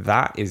 yeah.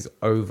 That is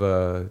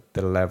over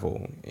the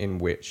level in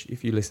which,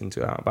 if you listen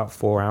to it about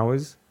 4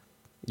 hours,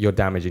 you're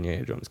damaging your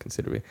eardrums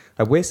considerably.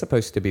 We're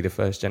supposed to be the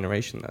first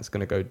generation that's going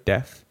to go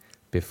deaf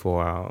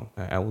before our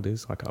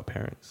elders, like our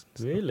parents.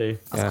 Really?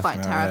 That's Yeah. quite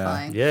Yeah,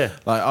 terrifying. Yeah.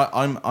 Like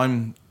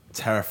I'm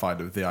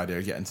terrified of the idea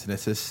of getting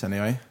tinnitus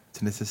anyway.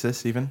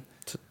 Tinnitus even.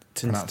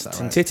 Pronounce that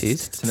right.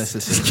 Titties.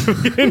 Tinnitus.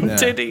 Yeah.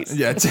 Titties.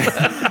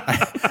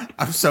 Yeah.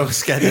 I'm so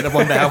scared that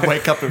one day I'll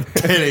wake up with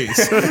titties.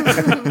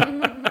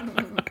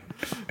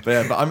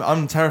 but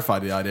I'm terrified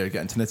of the idea of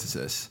getting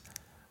tinnitus.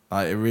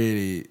 Like it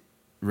really,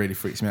 really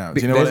freaks me out.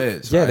 Do you know what it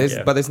is? Yeah,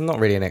 right? but there's not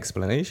really an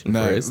explanation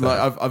No, for it. Is like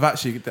there? I've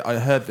actually I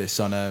heard this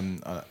on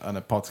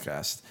a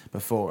podcast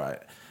before, right?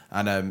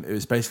 And it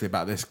was basically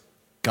about this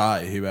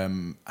guy who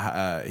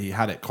he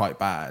had it quite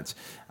bad,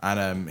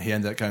 and he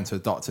ended up going to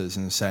the doctors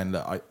and saying,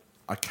 "Look,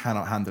 I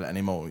cannot handle it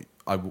anymore.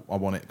 I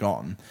want it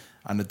gone."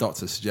 And the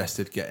doctor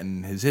suggested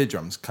getting his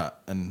eardrums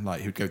cut, and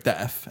like he would go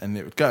deaf, and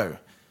it would go.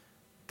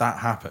 That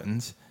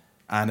happened,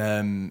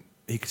 and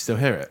he could still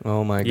hear it.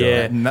 Oh my god.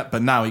 Yeah.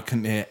 But now he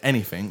couldn't hear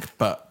anything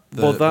but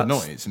the Well, that's-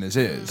 noise in his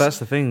ears. That's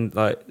the thing.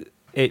 Like,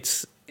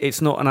 it's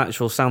not an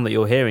actual sound that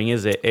you're hearing,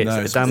 is it? It's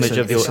No, a damage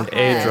of your it's a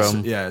hair.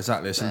 eardrum. Yeah,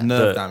 exactly. It's Yeah.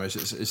 nerve But- damage.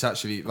 It's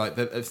actually like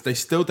they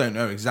still don't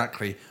know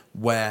exactly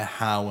where,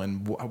 how,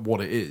 and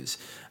what it is.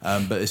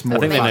 But it's more.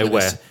 I think the they fact know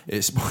that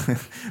It's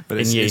but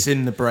In you. it's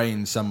in the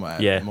brain somewhere.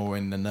 Yeah. More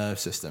in the nerve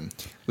system.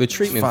 The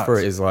treatment It's for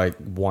fucked. it is like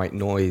white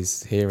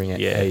noise, hearing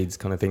Yeah. aids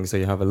kind of thing. So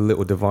you have a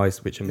little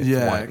device which emits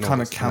Yeah, white it noise.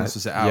 kind of and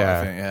cancels that- it out.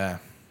 I think. Yeah.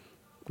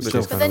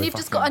 Still But then you've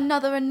just got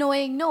another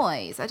annoying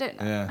noise. I don't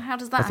know. Yeah. How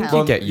does that I think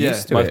help? you get Yeah.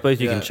 used to Well, I it.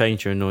 suppose you Yeah. can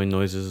change your annoying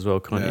noises as well,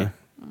 can't Yeah.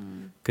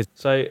 you?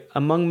 So,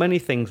 among many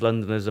things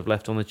Londoners have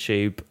left on the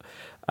tube,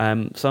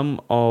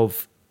 some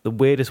of the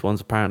weirdest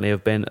ones apparently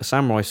have been a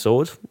samurai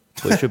sword,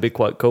 which would be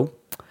quite cool,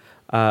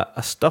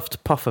 a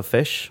stuffed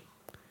pufferfish,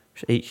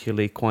 which is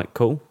equally quite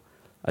cool,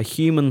 a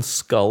human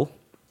skull,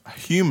 A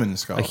human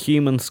skull. a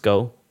human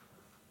skull,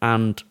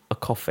 and a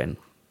coffin.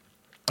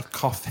 A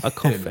coffin. A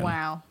coffin.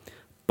 Wow.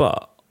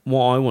 But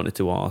what I wanted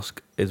to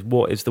ask is,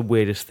 what is the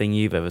weirdest thing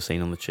you've ever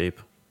seen on the tube?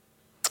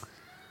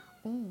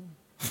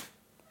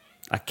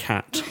 A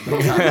cat.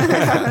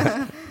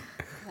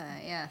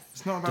 Yes.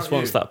 It's not about Just you.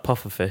 wants that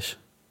pufferfish.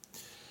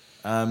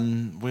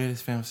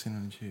 Weirdest thing I've seen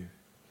on the tube.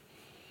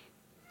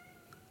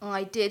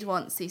 I did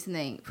once see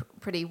something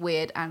pretty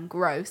weird and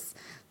gross.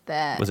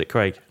 There. Was it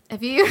Craig?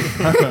 Have you?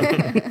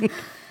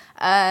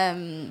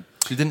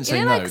 She didn't say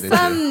You know, no, like did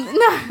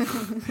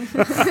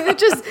no,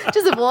 just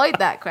avoid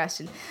that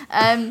question.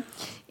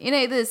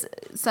 There's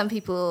some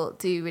people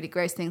do really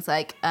gross things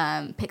like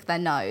pick their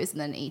nose and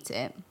then eat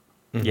it.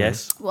 Mm-hmm.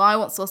 Yes. Well, I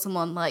once saw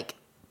someone like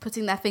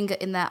putting their finger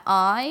in their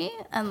eye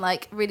and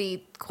like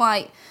really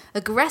quite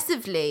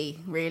aggressively,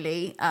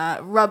 really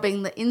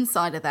rubbing the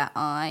inside of their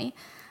eye,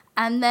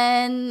 and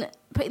then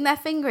putting their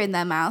finger in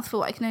their mouth for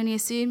what I can only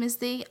assume is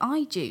the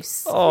eye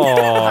juice.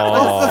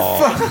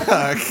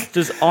 Oh.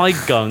 Just eye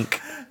gunk.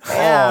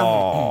 Yeah.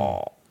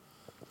 Oh.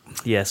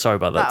 Yeah, sorry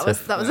about that,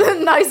 Tiff. That was a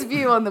nice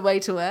view on the way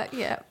to work.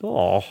 Yeah.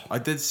 Oh. I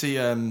did see.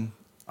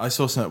 I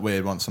saw something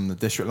weird once on the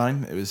district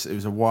line. It was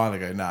a while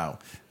ago now,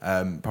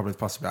 possibly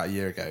about a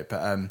year ago.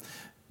 But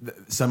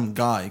some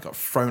guy got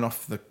thrown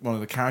off one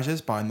of the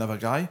carriages by another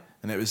guy,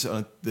 and it was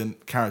on the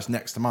carriage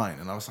next to mine.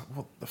 And I was like,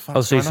 "What the fuck?"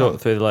 Oh, so you saw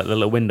it through like the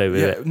little window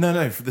with it?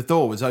 No. The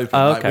door was open.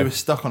 Oh, Like, okay. we were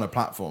stuck on a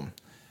platform.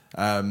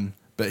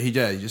 But he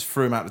just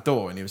threw him out the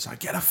door, and he was like,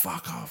 "Get the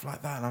fuck off!"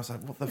 like that. And I was like,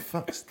 "What the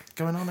fuck's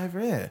going on over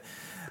here?"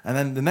 And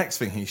then the next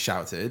thing he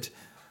shouted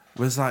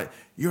was like,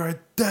 "You're a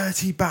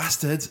dirty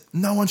bastard.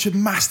 No one should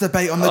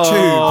masturbate on the tube."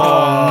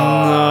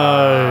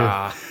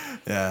 No.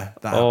 Yeah,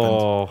 that happened.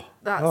 Oh,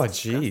 That's Oh,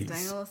 disgusting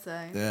jeez. also.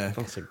 Yeah,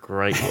 that's a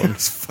great it one.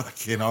 was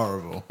fucking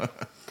horrible.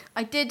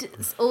 I did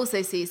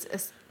also see,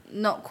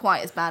 not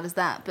quite as bad as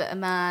that, but a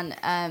man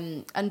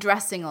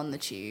undressing on the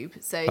tube.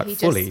 So Like he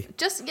fully?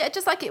 just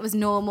like it was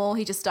normal.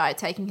 He just started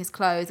taking his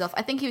clothes off.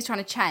 I think he was trying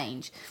to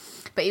change,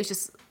 but he was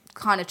just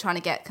kind of trying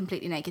to get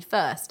completely naked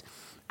first.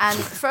 And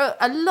for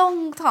a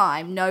long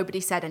time,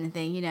 nobody said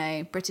anything. You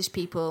know, British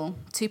people,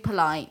 too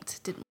polite,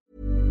 didn't.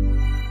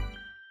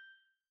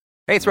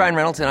 Hey, it's Ryan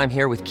Reynolds, and I'm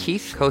here with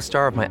Keith,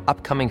 co-star of my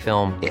upcoming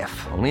film,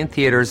 If, only in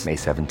theaters May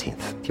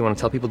 17th. Do you want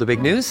to tell people the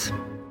big news?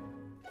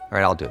 All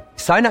right, I'll do it.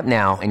 Sign up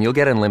now and you'll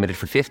get unlimited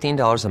for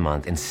 $15 a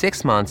month and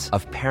 6 months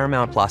of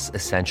Paramount Plus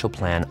Essential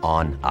Plan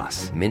on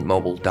us.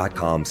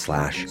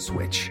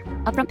 MintMobile.com/switch.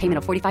 Upfront payment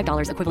of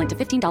 $45 equivalent to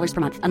 $15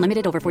 per month.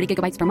 Unlimited over 40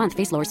 gigabytes per month.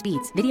 Face lower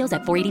speeds. Videos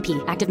at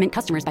 480p. Active Mint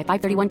customers by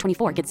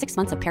 531.24 get 6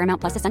 months of Paramount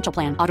Plus Essential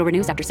Plan. Auto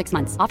renews after 6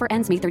 months. Offer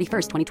ends May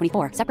 31st,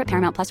 2024. Separate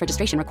Paramount Plus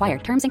registration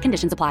required. Terms and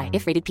conditions apply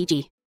if rated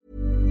PG.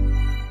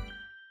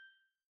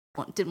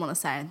 Didn't want to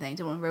say anything,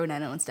 didn't want to ruin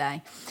anyone's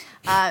day.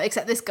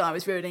 Except this guy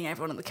was ruining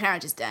everyone on the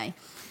carriage's day.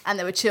 And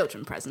there were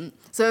children present.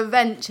 So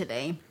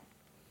eventually,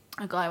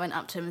 a guy went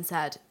up to him and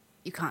said,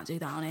 "You can't do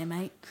that on here,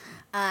 mate."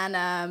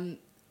 And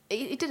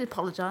he did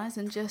apologise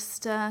and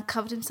just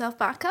covered himself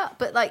back up.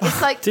 But like,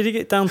 it's like, Did he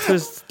get down to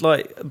his,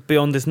 like,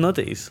 beyond his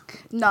nuddies?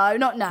 no,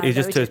 not now. He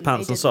just to his didn't,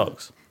 pants he and didn't.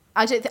 socks?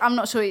 I'm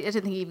not sure. I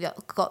don't think he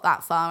got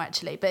that far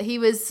actually. But he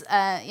was,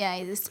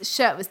 his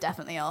shirt was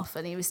definitely off,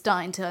 and he was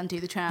starting to undo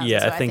the trousers. Yeah,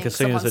 so I think as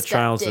soon as someone the stepped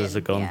trousers in,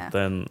 are gone, yeah.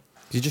 then...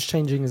 He's just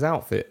changing his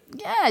outfit.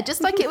 Yeah,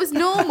 just like it was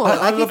normal.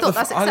 Like he thought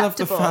that's I love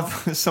the acceptable.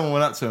 fact that someone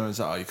went up to him and was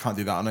like, "Oh, you can't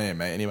do that on here,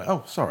 mate." And he went,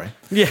 "Oh, sorry."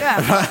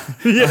 Yeah.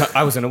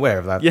 I wasn't aware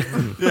of that. Yeah.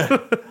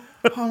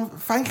 Oh,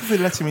 thank you for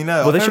letting me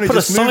know. Well, they I've should only put a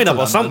just moved sign to up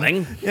or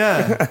London. something.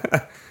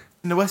 Yeah.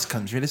 In the West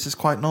Country, this is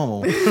quite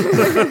normal. Just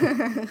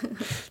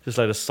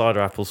a load of cider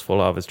apples fall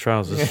out of his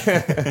trousers.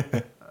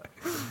 I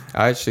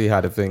actually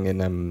had a thing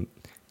in,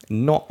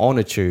 not on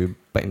a tube,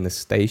 but in the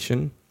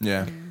station.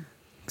 Yeah.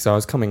 So I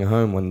was coming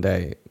home one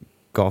day,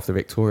 got off the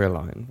Victoria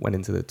line, went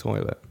into the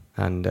toilet,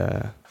 and,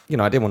 I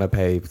didn't want to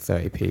pay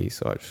 30p,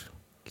 so I just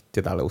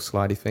did that little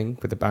slidey thing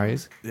with the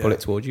barriers, Yeah. pull it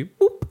towards you,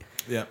 boop.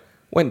 Yeah.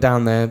 Went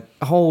down there,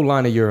 a whole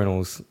line of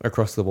urinals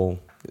across the wall.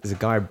 There's a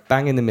guy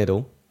bang in the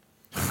middle.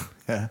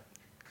 Yeah.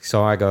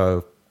 So I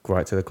go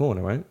right to the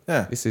corner, right?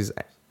 Yeah. This is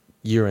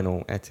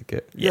urinal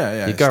etiquette.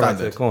 Yeah. You go right to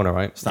standard. the corner,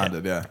 right?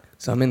 Standard, yeah.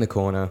 So I'm in the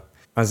corner.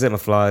 I zip my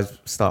flies,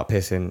 start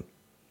pissing.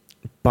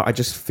 But I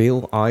just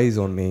feel eyes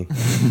on me.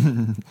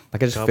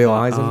 Like I just feel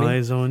eyes on me.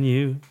 Eyes on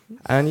you.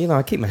 And,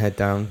 I keep my head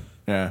down.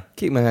 Yeah.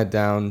 Keep my head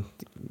down.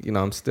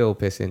 I'm still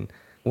pissing.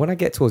 When I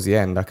get towards the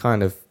end, I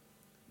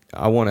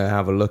want to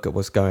have a look at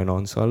what's going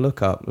on. So I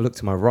look up, look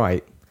to my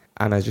right,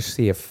 and I just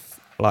see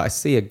I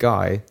see a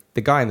guy,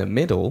 the guy in the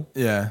middle.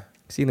 Yeah.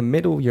 See the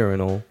middle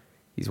urinal,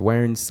 he's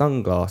wearing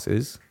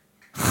sunglasses.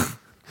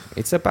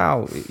 It's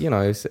about,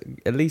 it's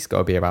at least got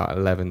to be about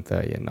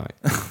 11:30 at night.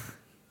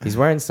 He's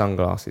wearing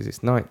sunglasses.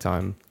 It's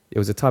nighttime. It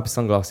was a type of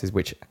sunglasses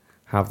which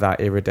have that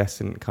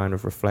iridescent kind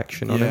of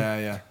reflection on him,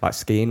 Yeah. like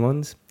skiing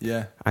ones.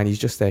 Yeah. And he's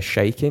just there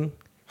shaking,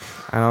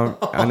 and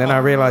then I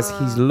realise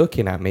he's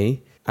looking at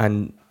me,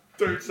 and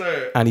Don't say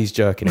it. and he's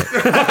jerking it.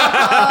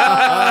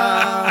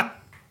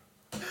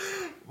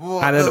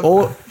 And then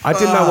I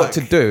didn't know what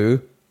to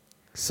do,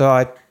 so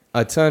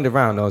I turned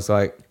around. I was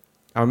like,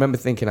 I remember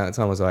thinking at the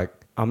time, I was like,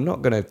 I'm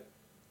not gonna.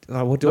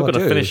 Like, what do Not I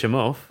going do? to finish him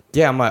off.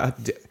 Yeah, I'm like,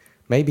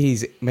 maybe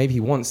he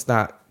wants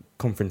that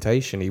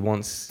confrontation. He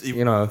wants,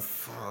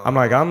 I'm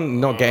like, I'm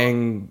not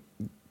getting,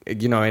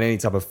 in any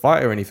type of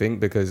fight or anything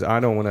because I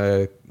don't want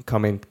to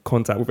come in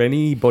contact with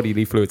any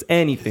bodily fluids,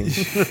 anything.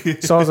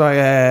 So I was like,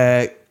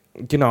 I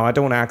don't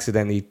want to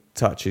accidentally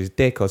touch his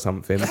dick or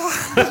something.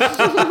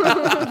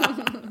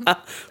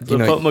 So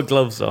put my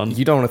gloves on.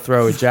 You don't want to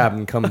throw a jab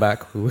and come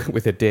back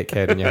with a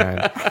dickhead in your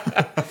hand.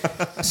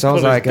 So I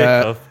was Pull his like, dick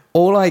off.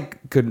 all I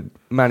could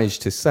manage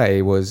to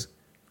say was,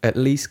 at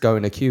least go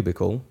in a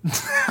cubicle.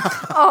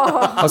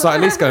 I was like,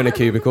 at least go in a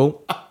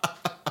cubicle.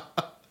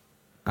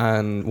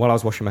 And while I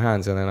was washing my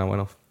hands, and then I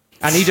went off.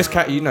 And he just,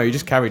 he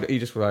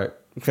just was like,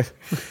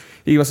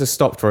 he must have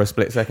stopped for a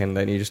split second,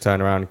 then he just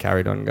turned around and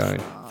carried on going.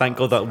 Thank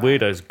God that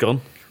weirdo's gone.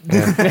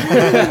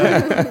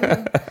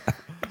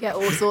 Get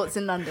all sorts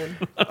in London.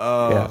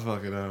 Oh,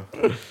 fucking hell.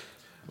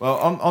 Well,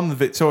 on the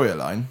Victoria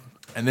line,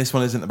 and this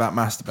one isn't about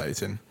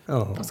masturbating.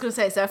 Oh. I was going to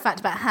say, is there a fact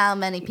about how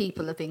many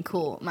people have been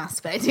caught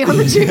masturbating on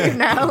the tube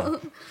now?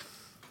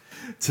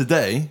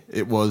 Today,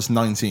 it was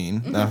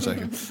 19. No, I'm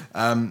joking.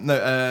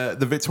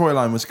 The Victoria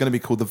line was going to be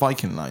called the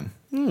Viking line.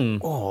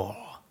 Oh.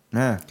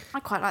 Yeah. I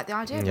quite like the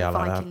idea of Yeah, the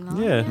I like Viking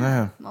line.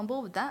 Yeah. I'm on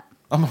board with that.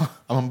 I'm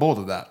on board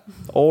with that.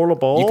 All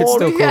aboard. You could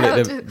still call Yeah,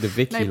 it the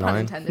Vicky no pun line.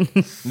 intended.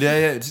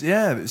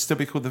 It'd still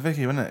be called the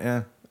Vicky, wouldn't it?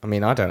 Yeah. I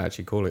mean, I don't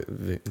actually call it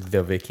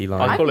the Vicky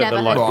line. I call it the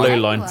never light heard blue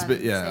anyone line. It's a bit-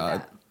 say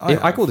yeah,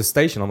 that. I call the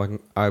station,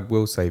 I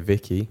will say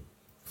Vicky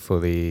for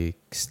the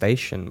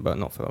station, but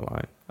not for the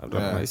line. I don't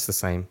know. It's the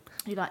same.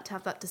 You like to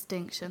have that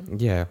distinction.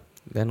 Yeah,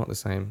 they're not the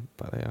same,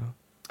 but they are.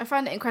 I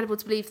find it incredible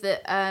to believe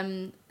that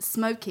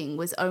smoking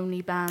was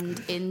only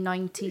banned in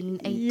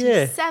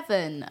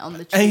 1987 on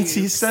the tubes.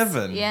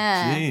 87?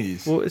 Yeah.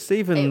 Jeez. Well, it's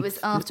even. It was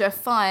after a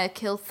fire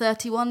killed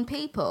 31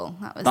 people.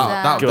 That was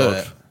That'll do God.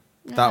 it.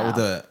 That will Yeah.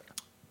 do it.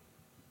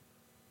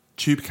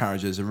 Tube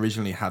carriages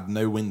originally had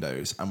no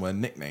windows and were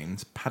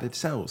nicknamed padded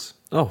cells.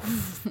 Oh,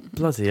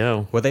 bloody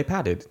hell. Were they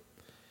padded?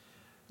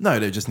 No,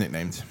 they were just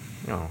nicknamed.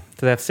 Oh.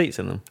 Do they have seats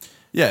in them?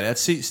 Yeah, they had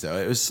seats though.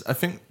 It was. I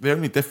think the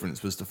only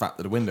difference was the fact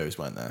that the windows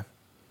weren't there.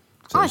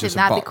 So it I was think just a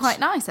that'd be box. quite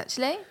nice,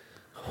 actually.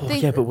 Oh,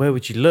 Think- yeah, but where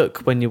would you look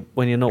when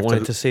you're not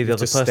wanting to see the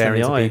other Just person stare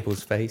in the into eye?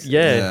 people's faces.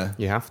 Yeah. Yeah.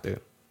 You have to.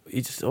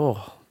 You just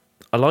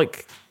I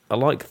like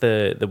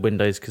the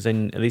windows because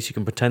then at least you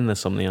can pretend there's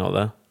something out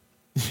there,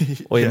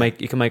 or Yeah.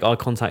 you can make eye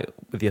contact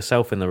with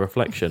yourself in the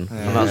reflection,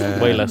 and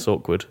that's way less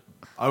awkward.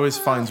 I always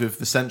find with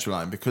the central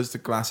line, because the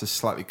glass is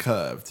slightly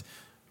curved,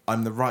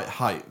 I'm the right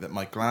height that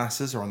my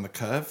glasses are on the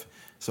curve,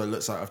 so it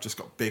looks like I've just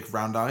got big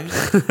round eyes.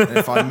 And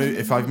if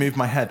I move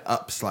my head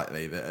up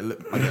slightly,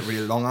 I get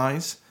really long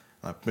eyes.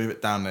 And I move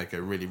it down, they go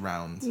really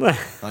round. And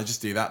I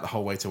just do that the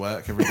whole way to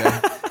work every day.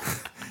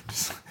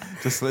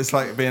 just it's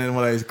like being in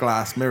one of those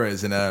glass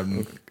mirrors in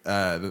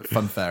the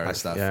fun fair and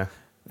stuff. Yeah.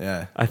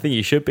 Yeah. I think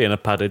you should be in a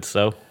padded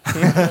cell.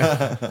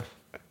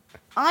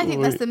 I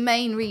think that's the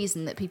main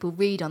reason that people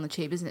read on the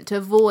tube, isn't it? To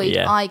avoid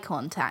Yeah. eye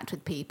contact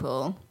with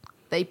people,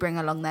 they bring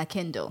along their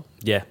Kindle.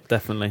 Yeah,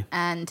 definitely.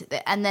 And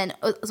then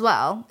as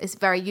well, it's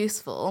very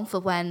useful for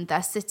when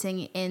they're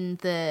sitting in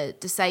the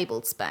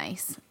disabled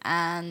space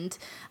and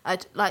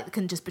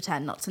can just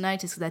pretend not to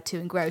notice because they're too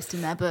engrossed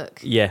in their book.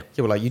 Yeah,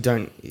 Yeah, well, like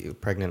a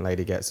pregnant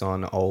lady gets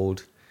on,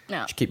 old.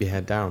 Yeah. Just keep your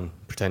head down.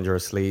 Pretend you're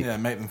asleep. Yeah,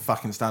 make them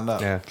fucking stand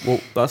up. Yeah. well,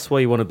 that's why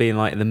you want to be in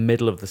the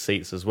middle of the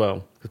seats as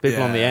well, because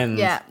people on the Yeah. end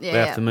Yeah, they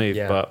yeah, have to move.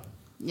 yeah. But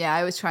Yeah, I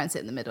always try and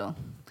sit in the middle.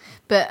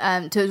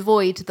 But to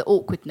avoid the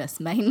awkwardness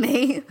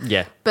mainly.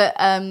 yeah, But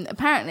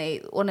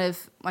apparently, one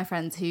of my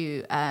friends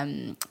who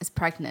is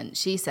pregnant,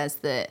 she says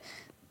that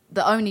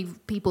the only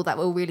people that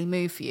will really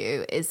move for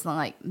you is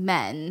like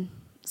men,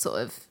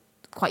 sort of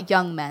quite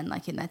young men,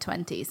 like in their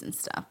 20s and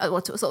stuff.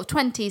 Sort of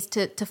 20s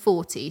to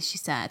 40s, she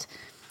said.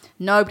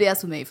 Nobody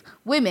else will move.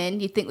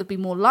 Women, you'd think would be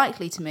more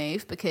likely to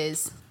move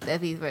because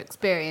they've either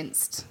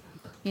experienced,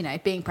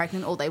 being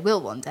pregnant or they will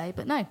one day.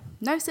 But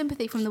no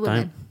sympathy from the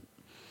women.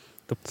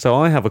 So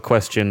I have a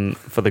question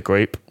for the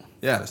group.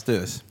 Yeah, let's do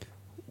this.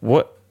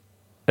 What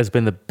has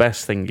been the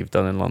best thing you've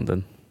done in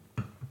London?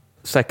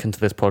 Second to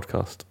this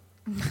podcast.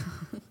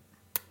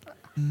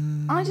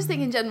 I just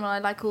think in general, I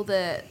like all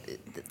the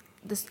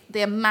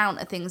amount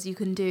of things you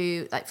can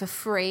do like for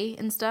free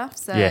and stuff.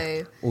 So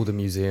Yeah. All the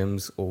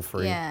museums, all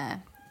free. yeah,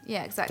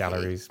 exactly.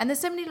 Galleries. And there's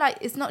so many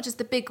it's not just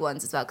the big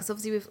ones as well, because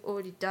obviously we've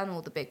already done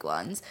all the big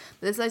ones.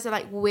 But there's loads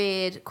of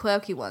weird,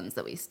 quirky ones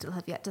that we still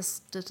have yet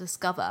to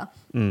discover.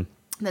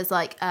 There's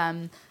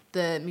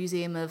the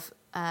Museum of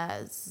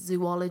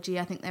Zoology,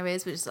 I think there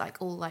is, which is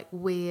all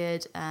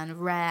weird and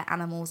rare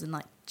animals in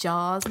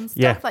jars and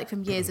stuff, Yeah.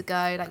 from years ago.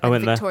 I When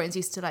went there. Victorians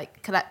used to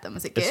collect them.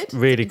 Was it good? It's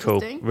really Was it cool.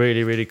 interesting?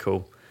 Really, really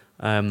cool.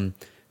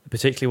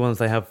 particularly ones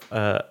they have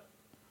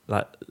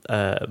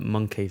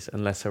monkeys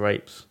and lesser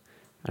apes,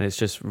 and it's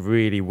just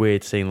really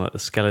weird seeing like the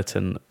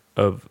skeleton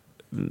of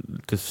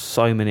there's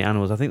so many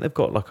animals. I think they've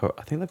got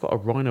a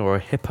rhino or a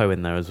hippo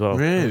in there as well.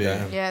 Really?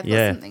 Yeah,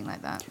 Yeah. something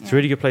like that. It's a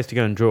really good place to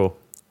go and draw.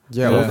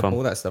 Yeah, Yeah.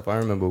 all that stuff. I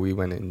remember we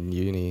went in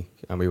uni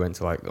and we went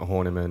to like the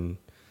Horniman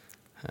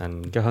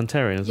and Go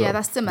Hunterian as well. Yeah,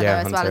 that's similar Yeah,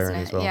 as well, isn't Hunterian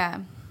it? as well. Yeah.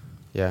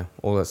 yeah,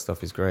 all that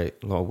stuff is great.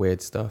 A lot of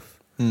weird stuff.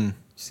 You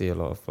see a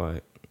lot of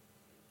like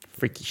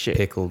freaky shit.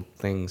 pickled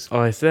things.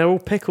 Oh, they're all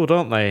pickled,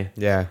 aren't they?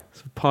 Yeah,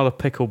 It's a pile of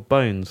pickled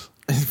bones.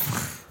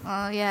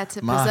 Oh, yeah,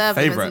 to My preserve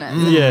favourite. them,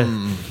 isn't it?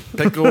 Yeah.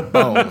 Pickled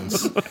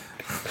bones.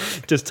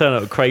 Just turn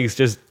up. Craig's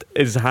just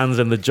his hands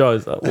in the jar.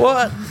 He's like,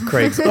 what?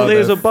 Craig's Oh,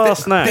 these are bar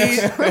snacks.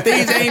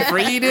 These ain't for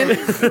eating.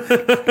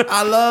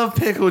 I love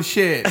pickled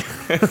shit.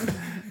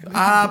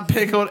 I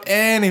pickled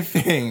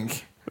anything.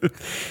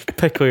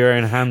 Pickle your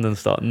own hand and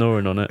start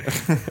gnawing on it.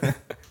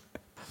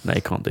 No,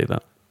 you can't do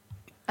that.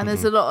 And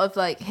there's a lot of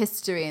like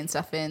history and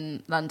stuff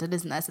in London,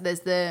 isn't there? So there's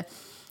the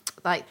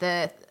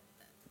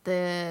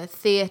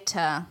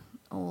theatre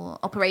or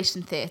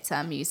Operation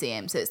Theatre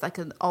Museum. So it's like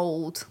an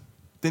old.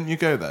 Didn't you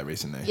go there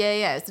recently?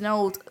 Yeah. It's an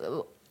old.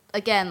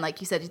 Again, like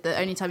you said, the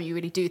only time you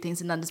really do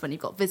things in London is when you've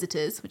got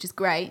visitors, which is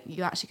great.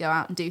 You actually go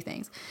out and do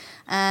things,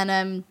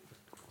 and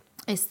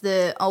it's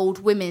the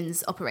old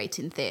women's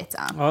operating theatre.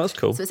 Oh, that's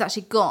cool. So it's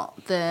actually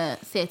got the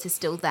theatre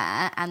still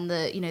there, and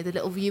the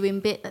little viewing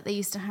bit that they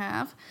used to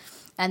have,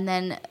 and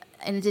then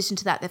in addition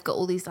to that, they've got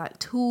all these like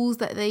tools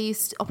that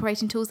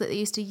operating tools that they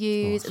used to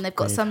use, and they've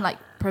got some like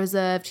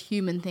preserved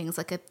human things,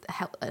 like a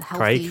healthy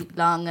Craig.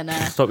 lung and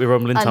a Stop your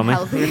rumbling, Tommy.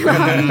 unhealthy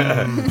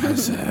lung,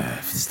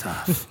 Preserved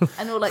stuff.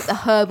 and all like the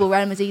herbal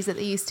remedies that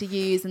they used to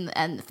use,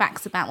 and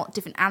facts about what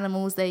different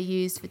animals they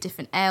used for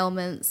different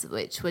ailments,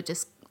 which were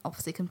just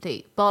obviously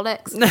complete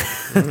bollocks.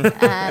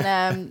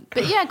 And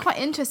but yeah, quite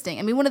interesting.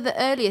 I mean, one of the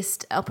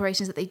earliest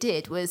operations that they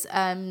did was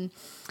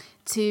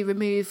to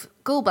remove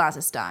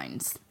gallbladder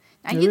stones.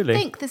 Now, you'd Really?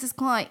 think this is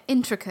quite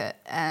intricate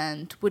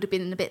and would have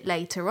been a bit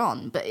later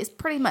on, but it's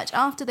pretty much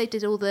after they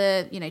did all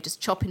the, just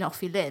chopping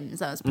off your limbs,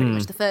 that was pretty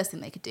much the first thing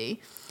they could do.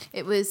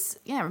 It was,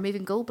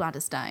 removing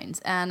gallbladder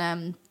stones.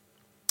 And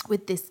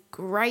with this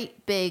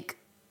great big,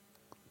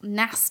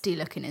 nasty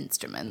looking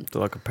instrument.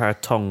 Like a pair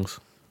of tongs.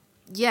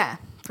 Yeah,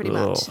 pretty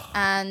much.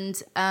 Ugh.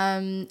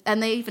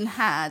 And they even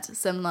had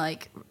some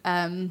like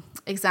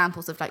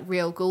examples of like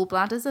real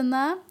gallbladders in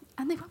there.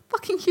 And they were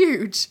fucking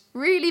huge,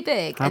 really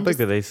big. How and big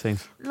just, are these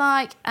things?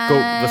 like The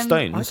I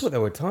stones? thought they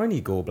were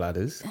tiny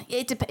gallbladders.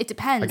 It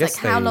depends, I guess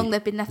like how they- long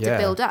they've been left to yeah.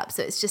 build up.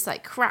 So it's just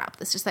like crap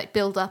that's just like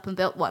build up and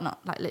built. Well,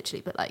 not like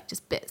literally, but like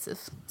just bits of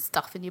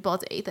stuff in your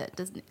body that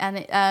doesn't. And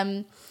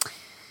it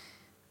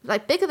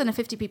like bigger than a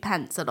 50p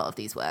pence. A lot of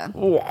these were,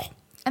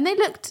 and they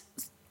looked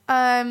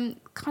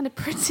kind of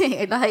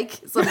pretty. Like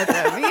some of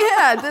them,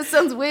 yeah. This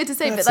sounds weird to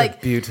say, That's but like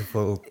a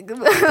beautiful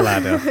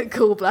bladder.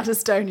 cool bladder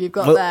stone you've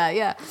got there,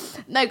 yeah.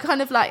 No,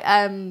 kind of like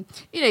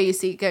you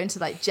see going to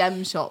like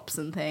gem shops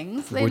and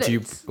things. They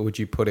Would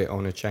you put it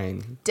on a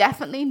chain?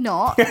 Definitely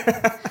not.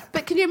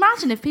 But can you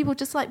imagine if people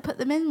just like put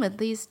them in with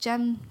these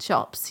gem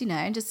shops,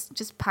 and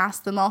just pass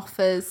them off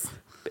as.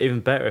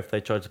 Even better if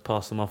they tried to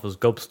pass them off as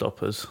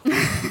gobstoppers.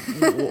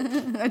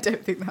 I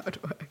don't think that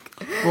would work.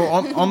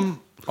 Well,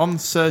 on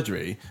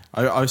surgery,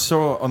 I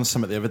saw on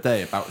something the other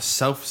day about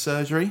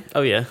self-surgery.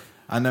 Oh, yeah.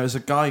 And there was a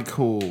guy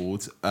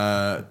called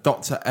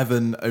Dr.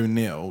 Evan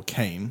O'Neill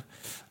Kane.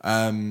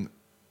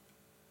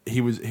 He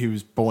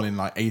was born in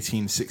like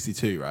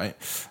 1862, right?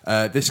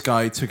 This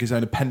guy took his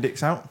own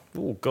appendix out.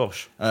 Oh,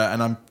 gosh.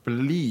 And I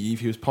believe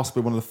he was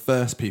possibly one of the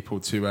first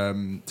people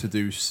to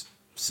do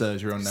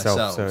surgery on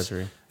themselves.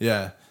 Self-surgery.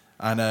 Yeah.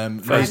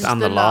 And First And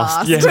and the the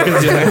last.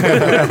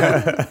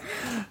 last.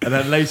 and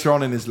then later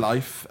on in his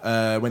life,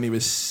 when he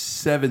was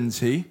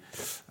 70,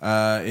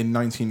 in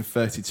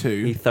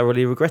 1932, He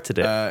thoroughly regretted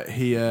it.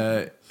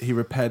 he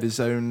repaired his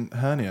own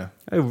hernia.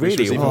 Oh, which was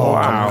really? even more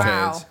Wow.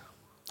 complicated.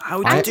 How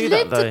would you And do that,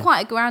 lived though? to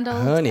quite a grand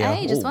old Hernia.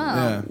 age as Ooh. well.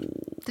 Yeah.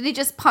 Did he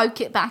just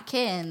poke it back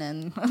in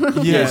and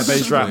Yeah,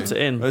 Strapped basically.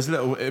 it in. There's a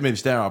little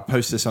image there. I'll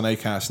post this on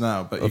Acast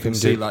now, but you Of can him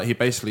see doing- like he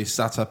basically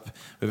sat up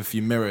with a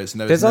few mirrors.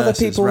 And there was There's other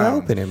nurses people round.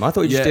 helping him. I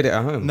thought you just did it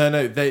at home. No,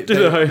 No.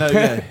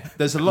 yeah.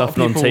 There's a lot of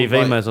Nothing on people.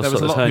 TV, may as well there was a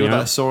sort lot this of people hernia that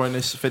I out. saw in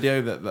this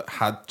video that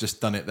had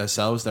just done it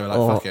themselves. They were like,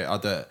 Oh. "Fuck it, I'll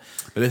do it."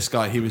 But this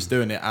guy, he was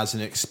doing it as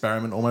an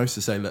experiment, almost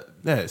to say, "Look,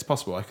 yeah, it's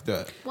possible. I could do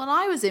it." Well,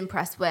 I was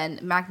impressed when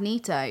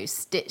Magneto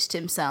stitched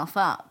himself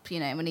up,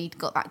 when he'd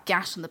got that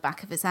gash on the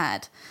back of his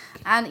head.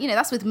 And,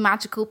 that's with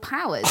magical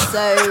powers.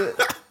 So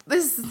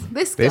this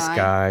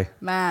guy.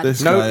 Man.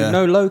 This No, guy, yeah.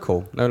 no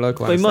local. No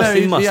local. They must-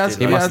 anesthesia.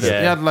 No, he must had, do he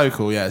that. had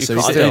local, yeah. You So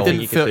can't he tell.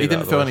 didn't You feel could he do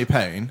didn't that feel otherwise.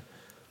 any pain.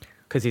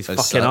 Because he's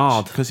fucking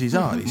hard. Because he's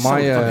hard. He's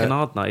My, so Fucking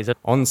hard now. He's a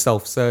On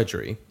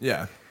self-surgery,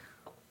 yeah.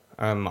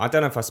 I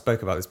don't know if I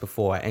spoke about this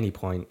before at any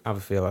point. I have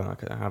a feeling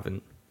like I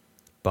haven't.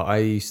 But I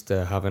used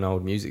to have an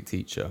old music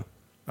teacher,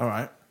 All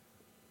right.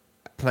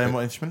 Playing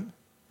what instrument?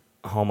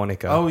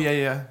 harmonica. Oh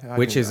yeah. I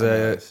Which think is I know a-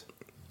 this.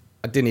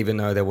 I didn't even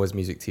know there was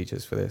music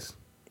teachers for this.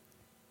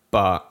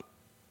 But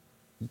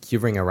you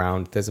ring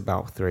around. There's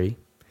about 3,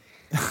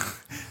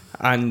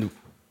 and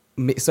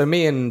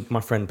me and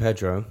my friend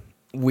Pedro,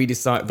 we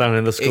decided Down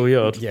in the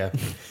schoolyard. Yeah.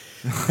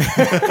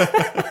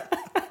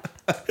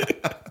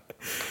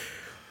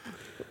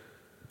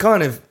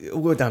 Kind of, we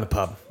were down a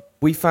pub.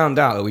 We found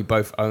out that we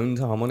both owned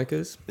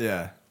harmonicas.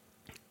 Yeah.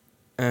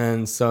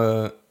 And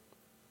so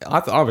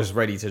I was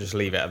ready to just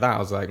leave it at that. I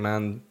was like,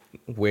 man,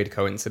 weird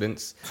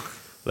coincidence.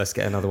 Let's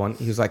get another one.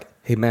 He was like,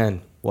 hey,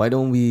 man, why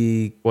don't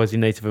we... Was he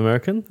Native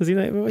American? Is he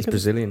Native American? He's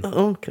Brazilian.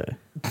 Oh, okay.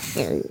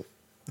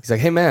 He's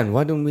like, hey, man,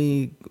 why don't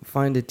we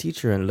find a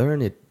teacher and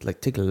learn it? Like,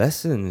 take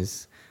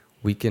lessons.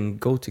 We can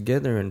go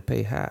together and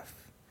pay half.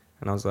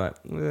 And I was like,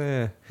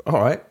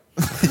 all right.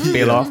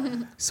 Be a laugh.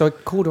 So I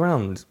called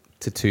around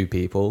to 2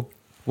 people.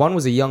 One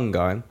was a young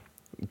guy.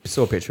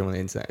 Saw a picture on the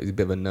internet. He was a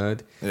bit of a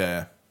nerd.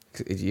 Yeah.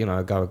 You know,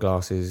 a guy with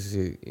glasses,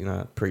 you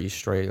know, pretty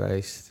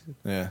straight-laced.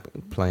 Yeah.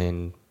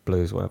 Playing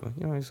blues, whatever.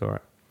 You know, it's all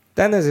right.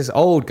 Then there's this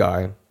old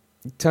guy.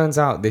 It turns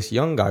out this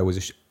young guy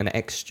was an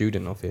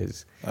ex-student of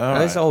his.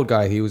 And this old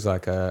guy, he was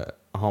like a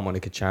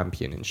harmonica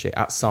champion and shit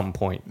at some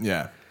point.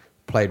 Yeah.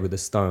 Played with the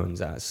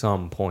Stones at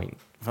some point.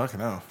 Fucking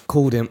hell.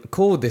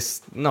 Called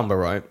this number,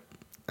 right?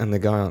 And the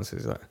guy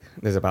answers, like,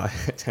 there's about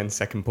a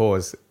 10-second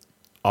pause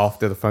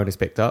after the phone is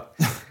picked up.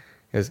 He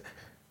goes,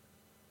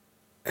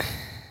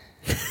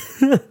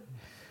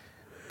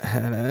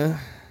 hello?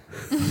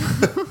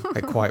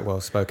 Like, quite well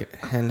spoken.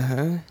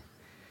 Hello?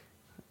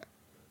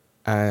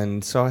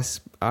 And so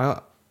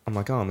I'm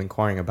like, I'm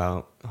inquiring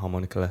about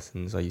harmonica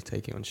lessons. Are you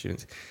taking on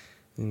students?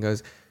 And he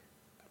goes,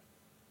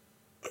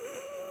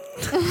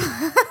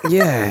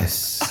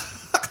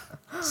 yes.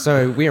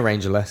 So we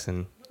arrange a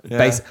lesson.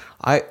 Yeah.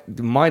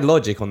 My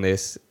logic on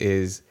this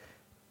is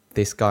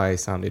this guy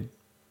sounded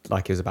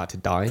like he was about to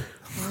die.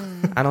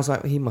 And I was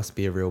like, he must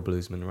be a real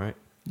bluesman, right?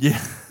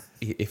 Yeah.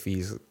 If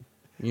he's,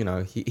 you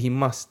know, he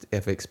must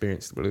have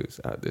experienced the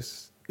blues at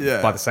this,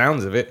 Yeah. by the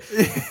sounds of it.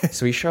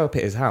 So we show up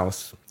at his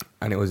house,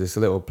 and it was this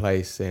little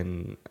place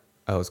in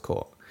Earl's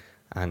Court.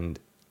 And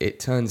it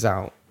turns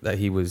out that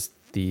he was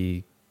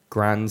the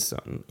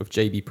grandson of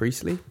J.B.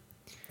 Priestley,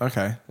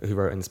 Okay. who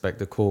wrote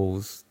Inspector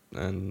Calls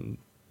and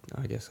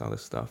I guess other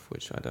stuff,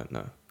 which I don't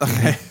know.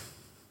 Okay.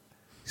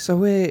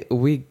 So it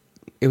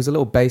was a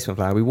little basement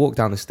flat. We walk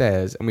down the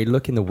stairs and we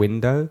look in the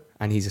window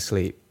and he's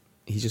asleep.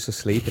 He's just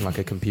asleep in like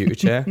a computer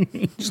chair,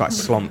 just like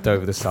slumped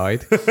over the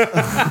side.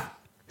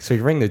 So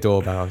we ring the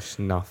doorbell, just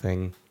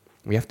nothing.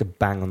 We have to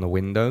bang on the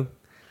window.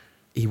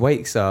 He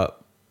wakes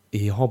up,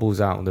 he hobbles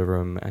out of the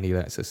room and he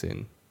lets us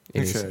in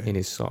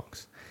his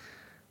socks.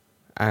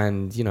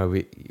 And, you know,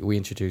 we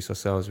introduce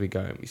ourselves, we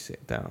go and we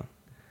sit down.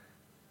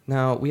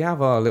 Now, we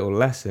have our little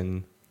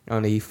lesson,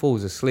 only he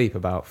falls asleep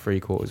about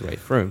 3/4 way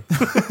through.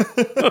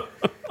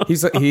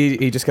 He's like,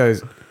 he just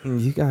goes,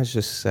 you guys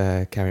just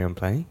carry on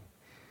playing.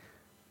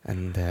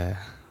 And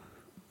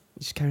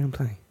just carry on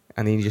playing.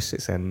 And then he just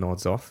sits there and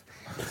nods off.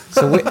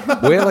 So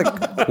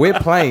we're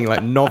playing,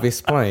 like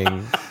novice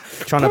playing,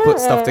 trying to put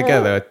stuff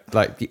together,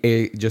 like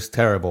just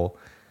terrible.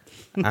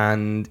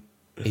 And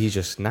he's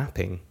just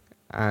napping.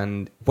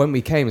 And when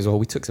we came as well,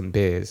 we took some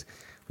beers.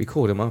 We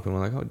called him up and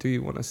we're like, oh, do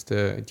you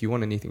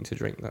want anything to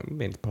drink? Like,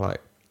 being polite.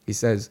 He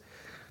says,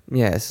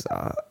 yes,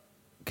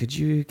 could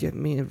you get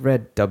me a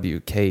red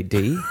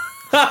WKD?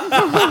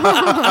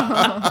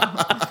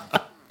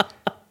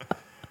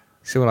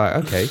 So we're like,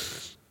 okay.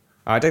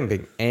 I don't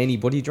think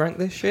anybody drank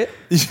this shit.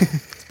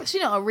 Especially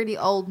not a really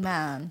old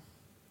man.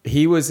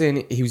 He was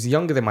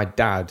younger than my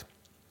dad.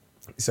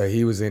 So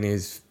he was in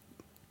his,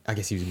 I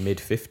guess he was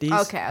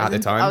mid-50s at the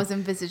time. I was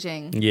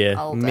envisaging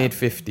older.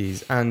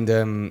 Mid-50s.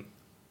 And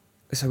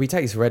so he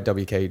takes red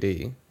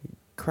WKD,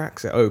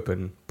 cracks it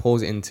open,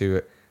 pours it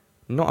into,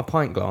 not a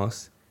pint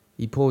glass,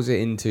 he pours it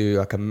into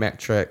like a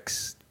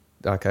Metrex,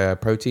 like a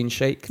protein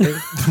shake thing.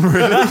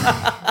 Really?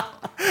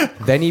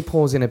 Then he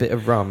pours in a bit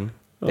of rum.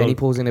 Then he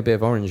pours in a bit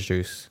of orange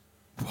juice.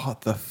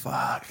 What the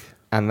fuck?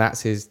 And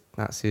that's his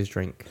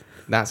drink.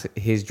 That's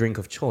his drink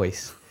of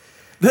choice.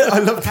 I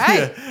love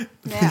Okay.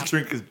 his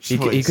drink of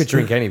choice. He could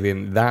drink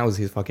anything. That was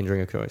his fucking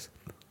drink of choice.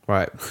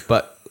 Right.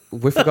 But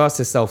with regards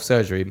to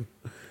self-surgery,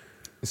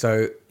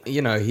 so,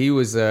 you know,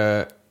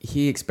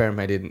 he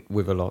experimented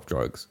with a lot of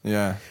drugs.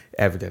 Yeah.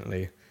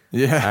 Evidently.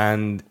 Yeah.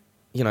 And,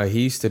 you know,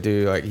 he used to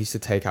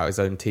take out his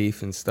own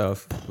teeth and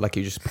stuff. Like,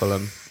 you just pull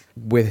them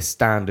with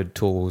standard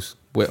tools.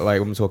 With,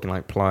 like, I'm talking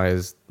like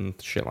pliers and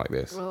shit like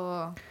this.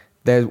 Oh.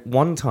 There's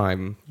one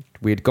time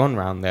we had gone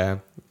round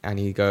there and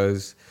he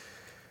goes,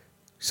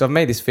 so I've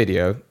made this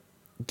video.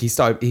 He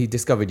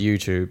discovered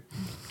YouTube.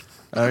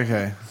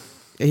 Okay.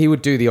 He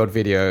would do the odd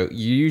video,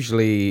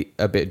 usually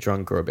a bit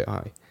drunk or a bit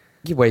high,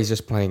 where he's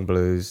just playing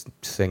blues,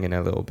 singing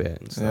a little bit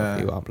and stuff. Yeah.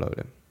 He would upload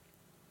it.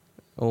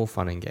 All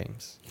fun and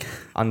games.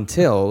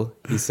 Until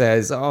he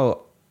says,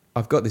 oh,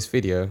 I've got this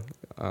video.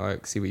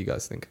 I'll see what you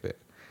guys think of it.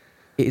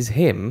 It is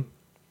him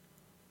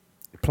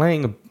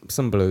playing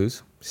some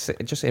blues,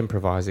 just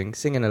improvising,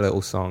 singing a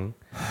little song,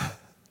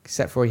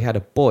 except for he had a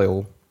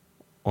boil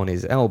on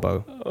his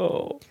elbow.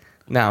 Oh.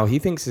 Now, he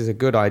thinks it's a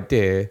good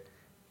idea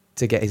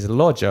to get his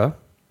lodger,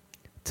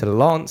 to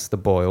Lance the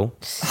Boyle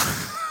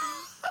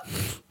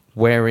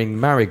wearing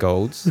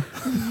marigolds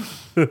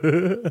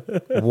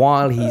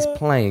while he's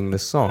playing the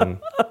song.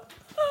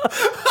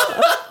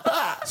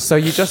 So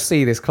you just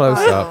see this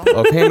close-up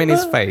of him in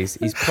his face.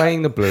 He's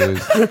playing the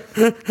blues.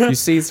 You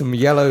see some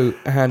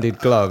yellow-handed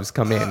gloves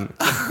come in,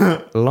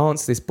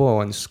 lance this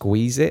ball and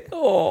squeeze it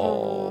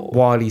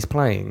while he's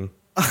playing.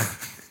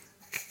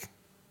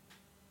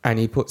 And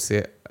he puts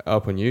it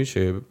up on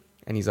YouTube,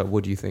 and he's like,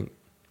 what do you think?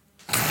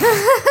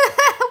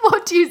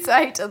 What do you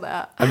say to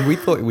that? And we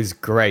thought it was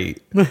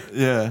great.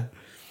 Yeah.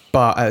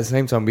 But at the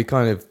same time, we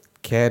kind of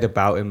cared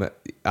about him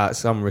at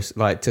some,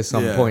 to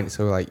some Yeah. point.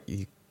 So like,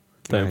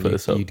 Don't put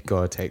this up. you'd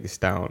gotta take this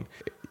down.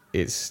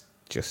 It's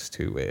just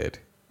too weird.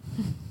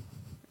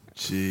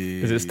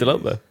 Jeez. Is it still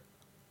up there?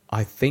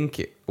 I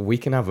think we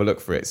can have a look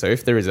for it. So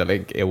if there is a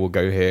link, it will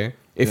go here.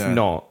 If Yeah.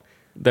 not,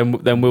 Then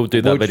we'll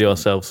do that Would- video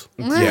ourselves.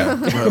 yeah.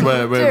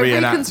 We're Do a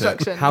reenact it.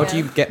 reconstruction. How yeah. do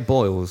you get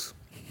boils?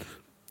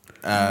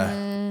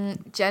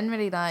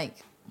 Generally like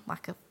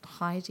a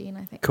hygiene?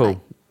 I think. Cool. Like,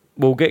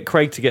 We'll get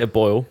Craig to get a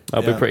boil.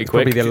 That'll Yeah. be pretty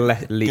quick. Probably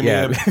the Give me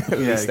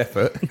a- least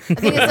effort. I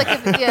think it's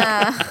like if,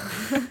 yeah.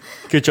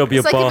 Good job.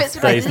 Your It's like if bath it's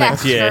like days left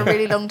next for year. a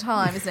really long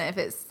time, isn't it? If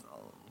it's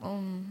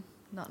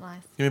not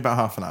nice. Give me about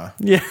half an hour.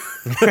 Yeah.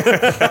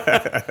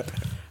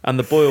 And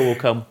the boil will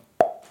come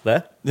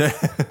there. Yeah.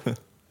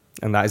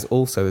 And that is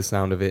also the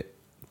sound of it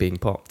being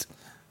popped.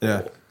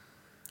 Yeah.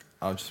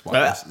 I'll just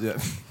wipe this. Yeah.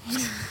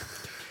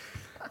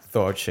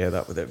 Thought I'd share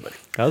that with everybody.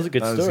 That was a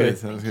good That was story. good.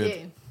 That was Thank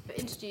good. you. But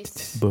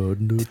introduce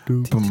Boom.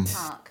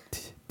 Park.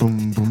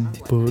 Boom, boom.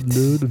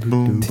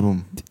 Boom,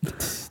 boom.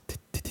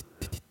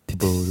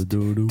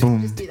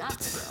 Just do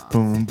that.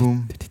 Boom,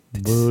 boom.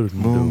 Boom,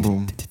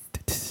 boom.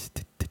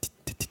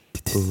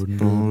 Boom,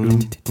 boom,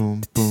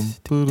 boom, boom,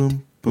 boom, boom.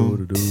 Boom,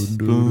 boom, boom,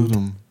 boom,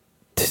 boom.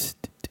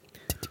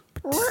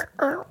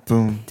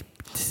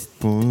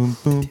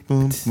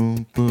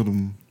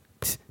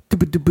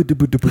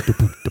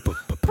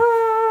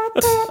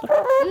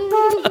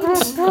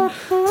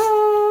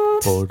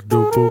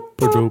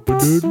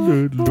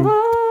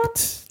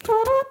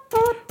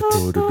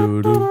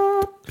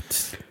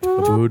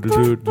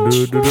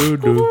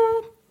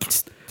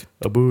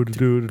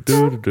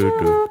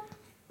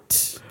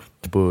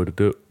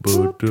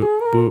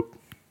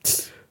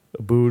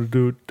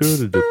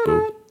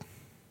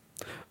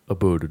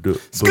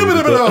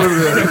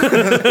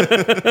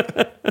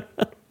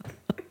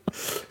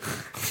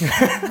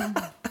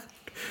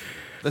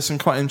 There's some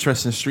quite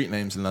interesting street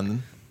names in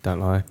London.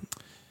 Don't lie.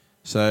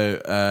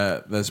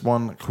 So there's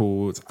one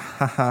called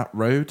Haha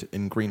Road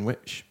in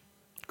Greenwich.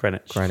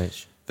 Greenwich.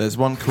 There's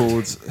one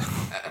called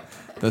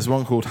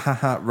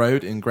Haha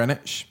Road in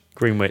Greenwich.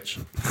 Greenwich.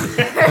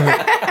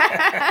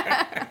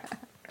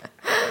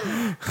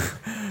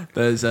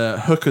 There's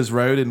Hookers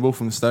Road in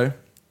Walthamstow.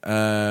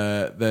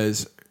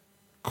 There's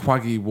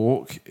Quaggy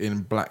Walk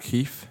in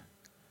Blackheath.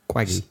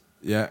 Quaggy.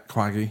 Yeah,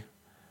 Quaggy.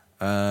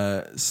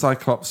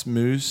 Cyclops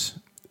Mews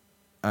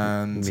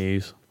and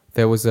Muse.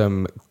 There was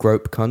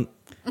Grope Cunt.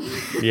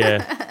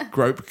 Yeah.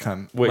 Grope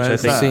Cunt. Which I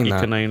Where's think that? Seen you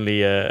that. can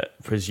only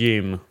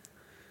presume is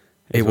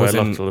It where was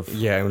a lot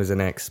of it was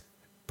an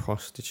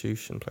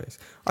ex-prostitution place.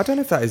 I don't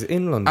know if that is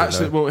in London.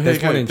 Actually, though. well, here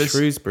there's you one go. in There's-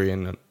 Shrewsbury,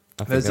 and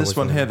There's this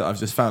one here that I've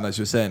just found as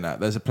you were saying that.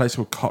 There's a place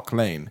called Cock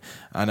Lane,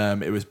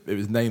 and it was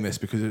named this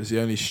because it was the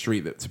only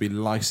street that to be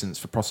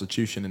licensed for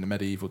prostitution in the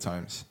medieval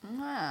times.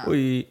 Wow.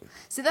 We,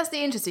 So that's the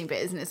interesting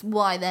bit, isn't it? It's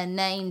why they're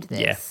named this.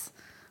 Yeah.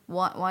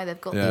 Why they've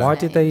got Yeah. these why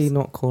did they names.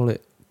 not call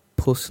it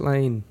Puss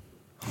Lane?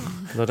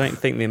 Because I don't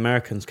think the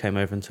Americans came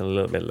over until a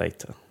little bit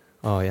later.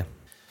 Oh yeah.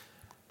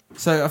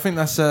 So I think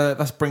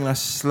that's bringing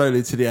us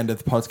slowly to the end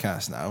of the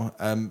podcast now.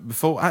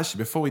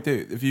 Before we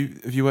do, have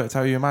you worked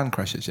out who your man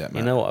crush is yet,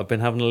 man? You know what? I've been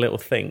having a little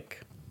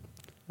think,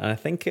 and I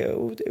think it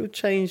would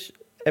change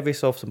every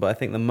so often. But I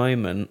think the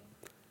moment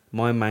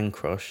my man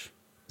crush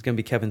is going to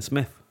be Kevin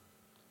Smith.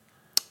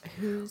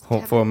 Who's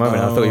For a moment,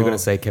 I thought you were Oh. going to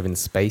say Kevin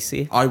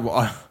Spacey. I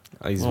Or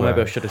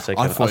maybe I should have said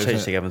I Kevin. thought I'll it was change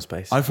gonna- to Kevin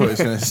Space. thought he was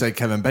going to say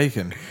Kevin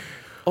Bacon.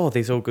 Oh,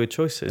 these are all good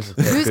choices.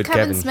 Who's Good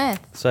Kevin Kevin. Smith?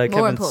 So More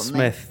Kevin importantly.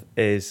 Smith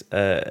is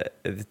the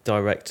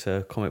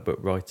director, comic book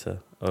writer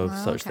of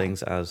Oh, such okay.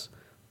 things as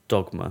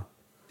Dogma.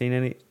 Seen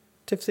any?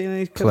 Have you seen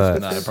any Kevin Clerks.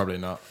 Smith? No, films? probably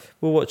not.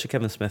 We'll watch a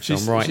Kevin Smith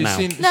film right now.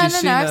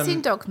 I've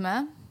seen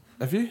Dogma.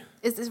 Have you?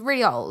 It's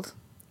really old.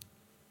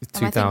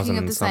 Am I 2000 thinking of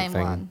and the same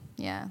something. one?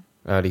 Yeah.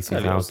 Early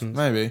 2000s.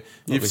 Maybe. You've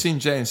Probably. seen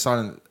Jay and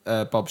Silent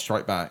Bob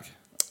Strike Back.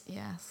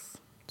 Yes.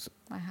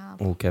 I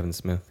have. All Kevin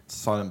Smith.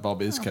 Silent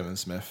Bob Oh. is Kevin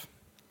Smith.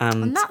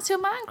 And And that's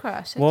your man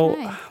crush. Okay.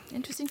 Well,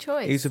 Interesting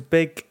choice. he's a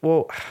big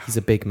He's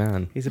a big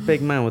man. he's a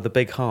big man with a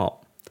big heart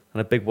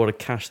and a big wad of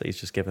cash that he's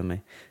just given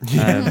me.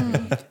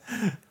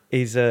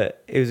 He was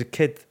a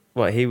kid.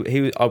 Well, he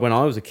when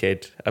I was a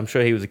kid, I'm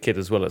sure he was a kid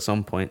as well at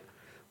some point.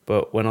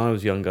 But when I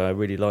was younger, I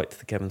really liked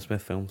the Kevin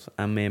Smith films,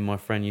 and me and my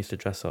friend used to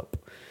dress up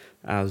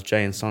as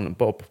Jay and Silent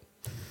Bob.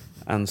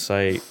 And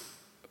so,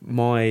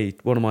 one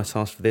of my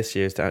tasks for this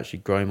year is to actually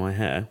grow my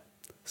hair,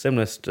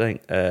 similar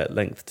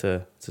length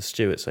to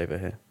Stuart's over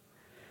here.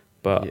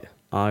 But Yeah.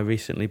 I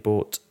recently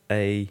bought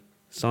a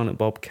Silent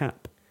Bob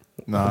cap.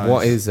 Nice.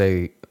 What is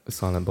a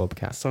Silent Bob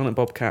cap? Silent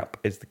Bob cap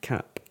is the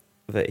cap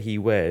that he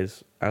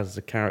wears as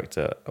the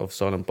character of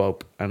Silent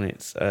Bob, and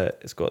it's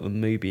got the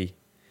Mubi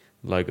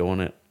logo on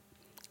it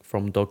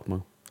from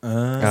Dogma.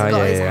 It's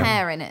got his yeah.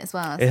 hair in it as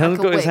well. It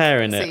hasn't got his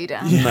hair in So it. you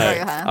don't No, have to grow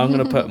your hair. I'm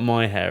going to put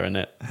my hair in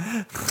it.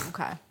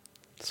 Okay.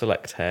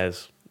 Select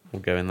hairs will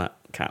go in that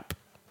cap.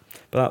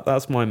 But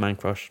that's my man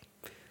crush.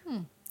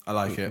 I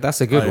like it.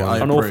 That's a good one. I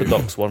An approve.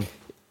 orthodox one.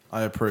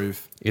 I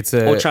approve. It's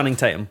Or a Channing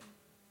Tatum.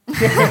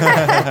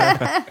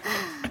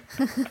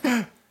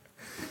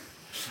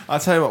 I'll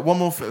tell you what. One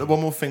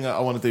more thing that I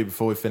want to do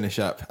before we finish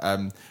up.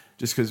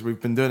 Just because we've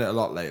been doing it a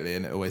lot lately,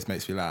 and it always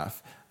makes me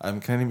laugh.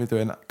 Can anybody do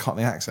a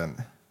Cockney accent?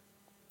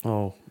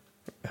 Oh.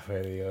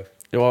 There you go.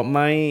 You know what,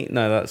 mate?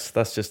 No,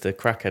 that's just a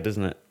crackhead,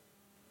 isn't it?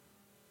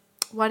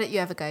 Why don't you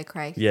ever go,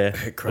 Craig? Yeah.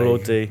 Craig. We'll all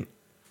do.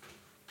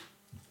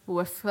 We'll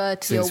refer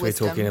to your Since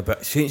wisdom.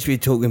 we're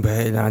talking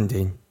about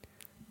London,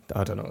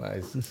 I don't know what that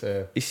is.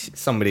 It's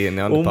somebody in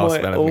the All underpass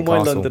my, of all Elephant my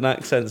Castle. London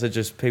accents are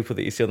just people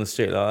that you see on the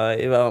street like,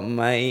 well,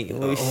 mate,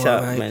 what's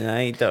up, mate.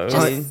 mate? Don't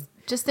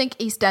Just think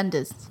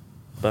EastEnders.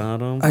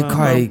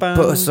 Okay,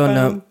 put us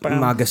on a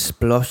mug of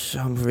splosh.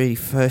 I'm really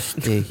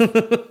thirsty.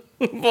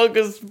 Mug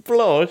of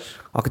splosh.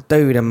 I could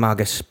do with a mug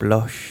of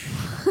splosh.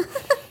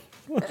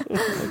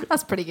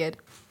 That's pretty good.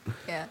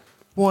 Yeah.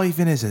 What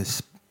even is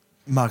this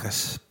mug of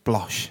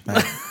splosh,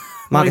 mate?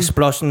 Mug of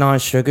splosh, 9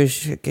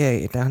 sugars. Get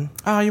it done.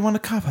 Oh, you want a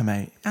cuppa,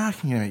 mate? I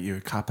can make you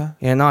a cuppa.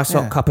 Yeah, nice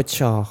Yeah. hot cup of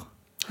char.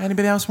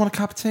 Anybody else want a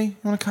cup of tea? You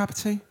want a cup of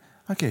tea?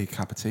 I'll get you a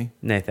cup of tea.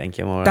 No, thank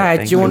you. I'm all right. Dad,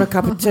 thank do you want a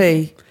cup of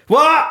tea?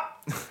 What?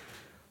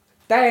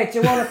 Dad, do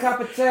you want a cup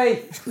of tea?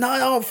 No, I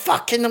don't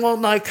fucking want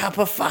no cup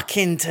of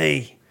fucking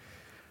tea.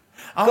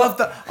 I love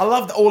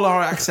that all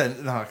our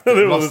accents. No, I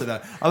lost it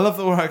there. I love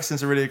that all our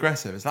accents are really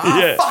aggressive. It's like,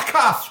 Yeah. fuck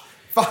off!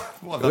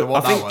 Fuck. Well, I don't know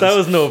what I think that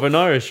was Northern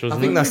Irish, I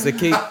wasn't think it? that's the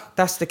key.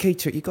 That's the key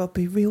to it. You got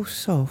to be real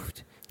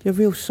soft. You're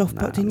real soft,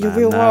 but then you're no,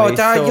 real no, hard. it's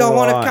Dad, you all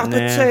want a right cup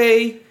now. of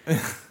tea?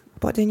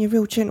 But then you're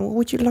real gentle.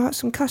 Would you like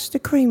some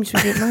custard creams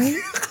with it,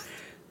 mate?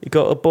 You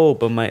got a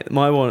Bourbon, mate.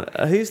 My one.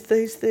 Who's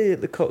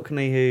the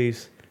Cockney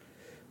who's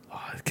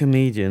the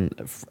comedian?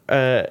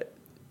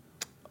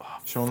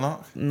 Sean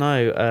Locke.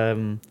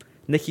 No,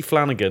 Nicky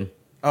Flanagan.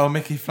 Oh,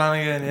 Mickey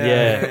Flanagan.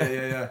 Yeah.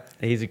 Yeah.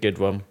 He's a good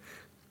one.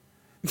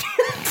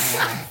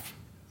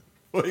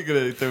 What are you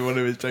gonna do? One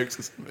of his jokes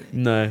or something?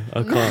 No,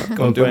 I can't.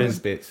 Go on, do brain- those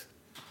bits.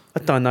 I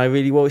don't know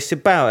really what it's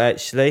about,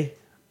 actually.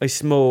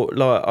 It's more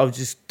like I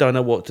just don't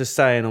know what to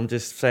say, and I'm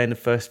just saying the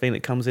first thing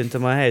that comes into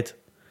my head.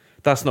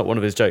 That's not one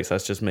of his jokes.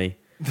 That's just me.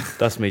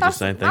 That's me just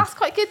saying things. That's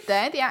quite good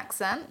though, the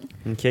accent.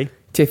 Okay.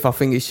 Tiff, I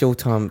think it's your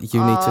time.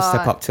 You need to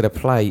step up to the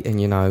plate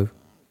and,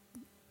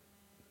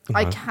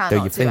 I do cannot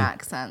your do thing.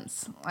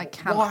 accents. I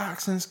cannot. What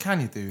accents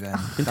can you do then?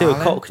 You can do a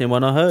Cockney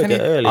one. I heard Can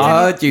it you- earlier.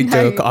 I heard you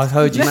do. No. I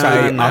heard you No,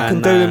 say no, I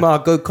can no. do my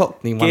good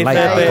Cockney one Give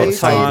later. her a I've bit got of to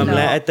say time. it.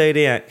 Let her do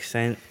the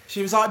accent.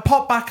 She was like,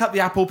 pop back up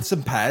the apples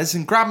and pears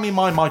and grab me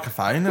my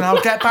microphone and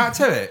I'll get back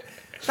to it.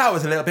 That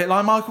was a little bit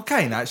like Michael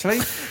Caine, actually.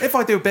 If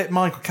I do a bit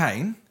Michael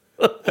Caine,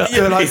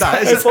 you're like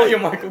that. That's what your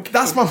Michael Caine.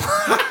 That's my...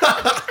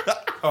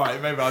 All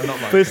right, maybe I'm not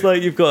But Michael it's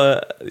like you've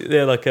got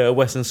like a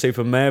Western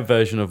Superman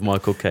version of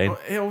Michael Caine.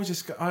 I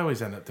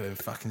always end up doing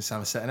fucking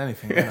Somerset and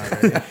anything, don't I,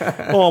 really?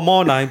 Oh,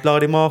 my name,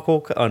 bloody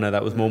Michael. Oh no,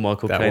 that was more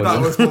Michael That Caine. That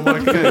was more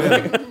Michael Caine,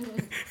 yeah.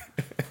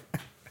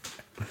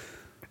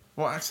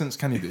 What accents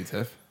can you do,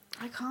 Tiff?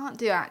 I can't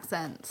do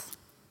accents.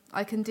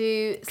 I can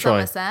do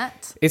Try.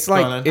 Somerset. It's Go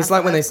on, like then. it's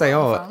like when they say, That's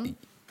 "Oh, fun.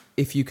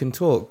 if you can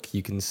talk,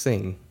 you can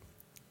sing."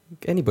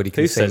 Anybody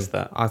can Who sing. says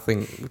that? I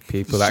think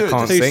people that Should.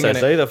 can't Who sing. says innit?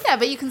 so? The Yeah,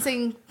 but you can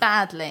sing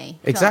badly. can't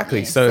Exactly.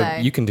 you? So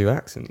you can do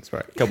accents,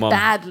 right? Come on.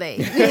 badly.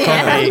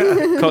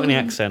 Cockney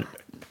accent.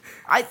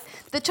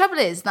 The trouble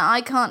is that I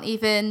can't hear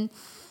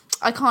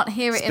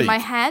it in Speak. my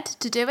head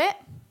to do it.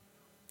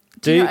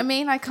 Do Do you know you- what I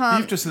mean? I can't.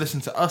 You've just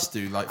listened to us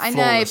do like I know,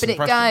 flawless but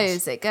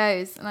impressions. it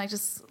goes, and I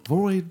just.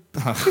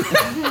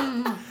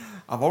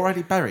 I've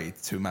already buried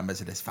 2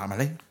 members of this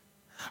family,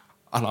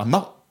 and I'm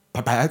not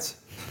prepared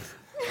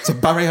to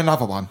bury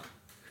another one.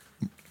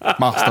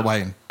 Master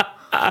Wayne.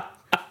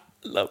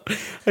 Love.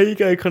 How you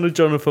go kind of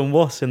Jonathan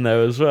Ross in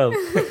there as well.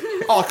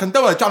 Oh, I can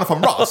do a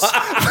Jonathan Ross.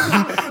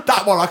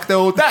 That one I can do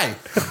all day.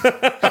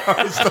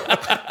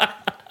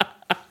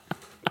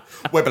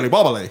 Wibbly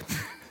wobbly.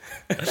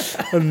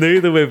 I knew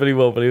the wibbly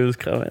wobbly was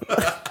coming.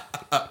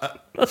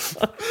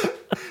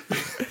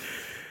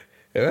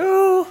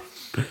 Oh.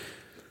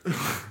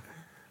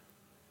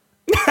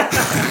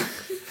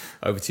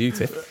 Over to you,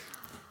 Tiff.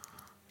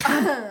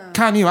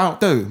 Can you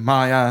outdo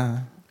my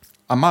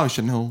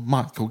emotional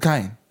Michael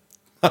Caine?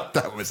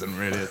 That wasn't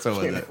really at all,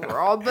 was it?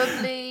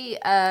 Probably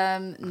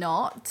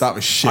not. That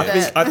was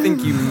shit. I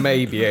think you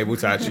may be able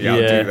to actually Yeah.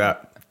 outdo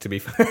that. To be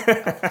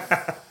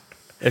fair,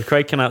 If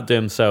Craig can outdo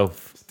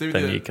himself, Do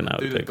then the- you can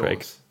do the outdo Craig.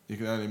 doors. You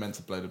can only meant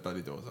to blow the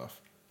bloody doors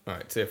off. all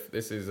right, Tiff.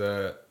 This is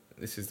the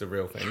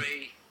real thing.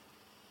 3,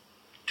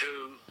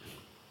 2,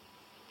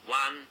 1,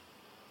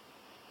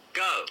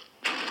 go.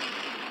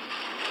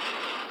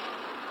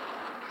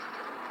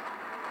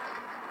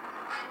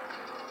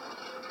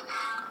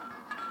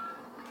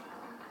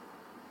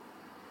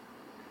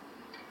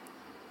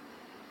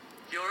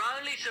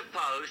 only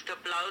supposed to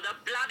blow the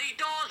bloody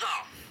doors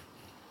off.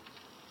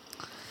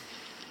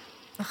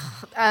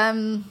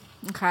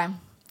 Okay.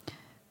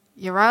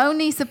 You're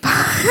only supposed...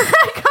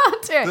 I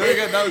can't do it. There we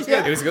go, that was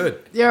good. It was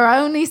good. You're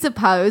only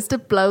supposed to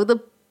blow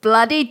the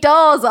bloody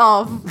doors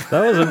off.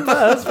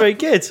 That was very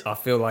good. I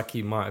feel like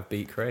he might have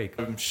beat Craig.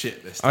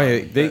 Shit this Oh,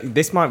 time. yeah,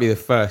 this might be the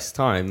first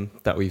time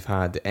that we've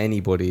had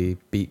anybody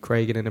beat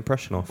Craig in an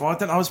impression off. Well,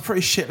 I was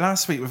pretty shit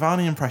last week with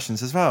Arnie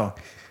impressions as well.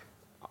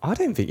 I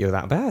don't think you're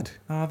that bad.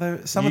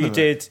 Some of You them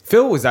did,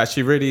 Phil was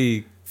actually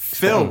really...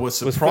 Phil was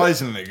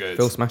surprisingly good.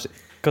 Phil smashed it.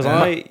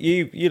 because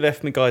you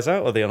left me guys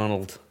out of the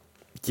Arnold.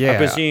 Yeah. I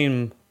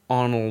presume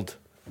Arnold.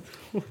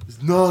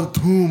 It's not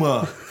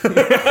tumor.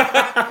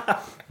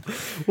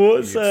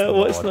 What's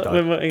that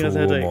when my has a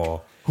headache?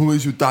 Who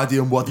is your daddy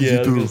and what did Yeah, I you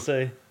was do? gonna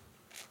say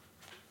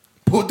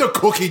Put the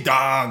cookie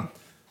down.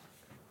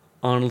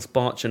 Arnold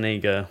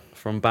Schwarzenegger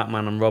from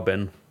Batman and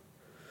Robin.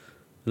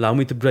 Allow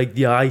me to break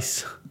the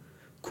ice.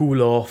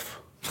 Cool off.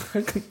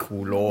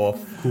 Cool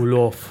off. Cool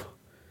off.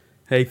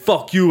 Hey,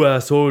 fuck you,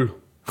 asshole.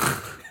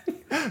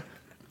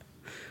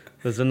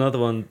 There's another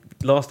one.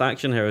 Last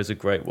Action Hero is a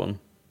great one.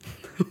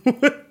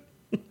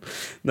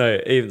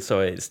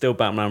 It's still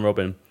Batman and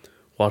Robin.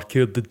 What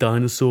killed the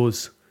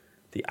dinosaurs?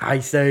 The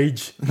Ice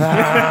Age.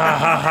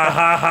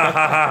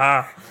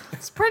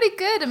 It's pretty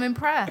good. I'm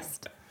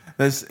impressed.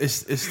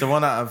 It's the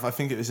one out of, I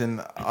think it was in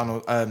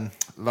Arnold,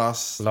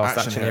 Last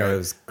Action Hero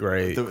was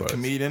great. The quotes.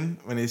 comedian,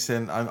 when he's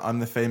saying, I'm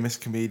the famous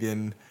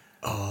comedian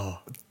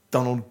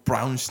Donald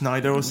Brown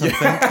Schneider or something,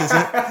 is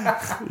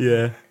it?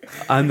 Yeah.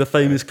 I'm the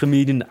famous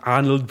comedian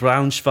Arnold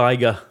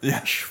Braunschweiger.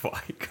 Yeah.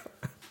 Schweig.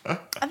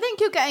 I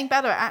think you're getting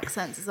better at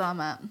accents as well,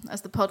 Matt,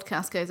 as the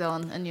podcast goes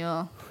on and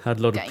you're Had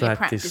a lot of getting your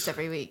practice. practice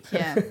every week.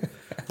 Yeah.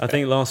 I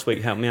think last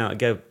week helped me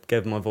out. It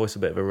gave my voice a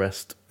bit of a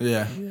rest.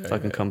 Yeah. So I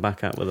can come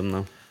back out with them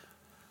now.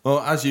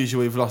 Well, as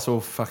usual, we've lost all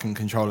fucking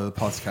control of the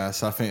podcast,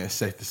 so I think it's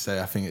safe to say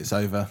I think it's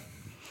over.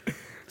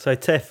 So,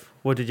 Tiff,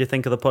 what did you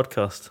think of the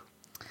podcast?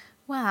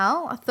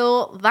 Well, I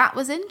thought that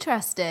was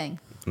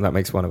interesting. That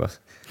makes one of us.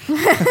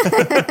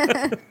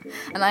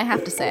 And I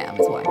have to say it, I'm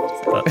his wife.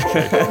 So. That's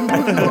true.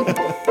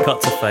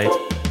 Cut to fade.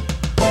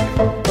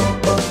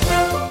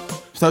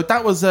 So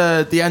that was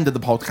the end of the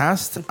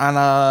podcast, and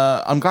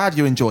I'm glad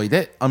you enjoyed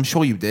it. I'm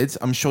sure you did.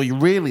 I'm sure you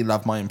really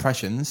love my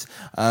impressions.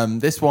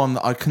 This one,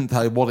 I couldn't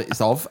tell you what it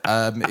is of.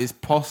 It's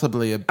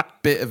possibly a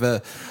bit of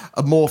a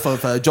morph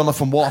of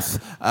Jonathan Wath.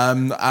 I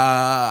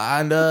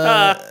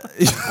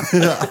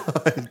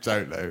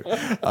don't know.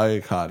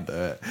 I can't do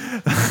it.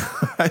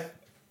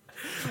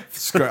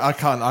 Screw it. I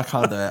can't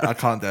do it. I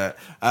can't do it.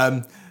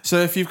 So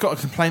if you've got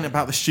a complaint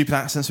about the stupid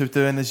accents we're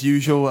doing as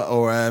usual,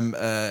 or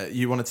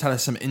you want to tell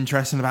us something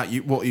interesting about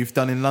what you've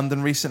done in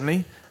London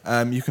recently,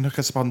 you can hook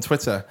us up on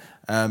Twitter.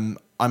 I'm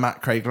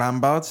at Craig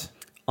Lambard.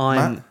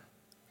 Matt?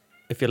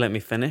 If you let me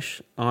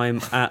finish,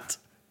 I'm at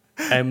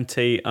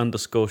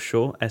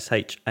MT_Shaw,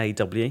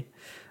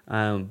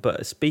 SHAW.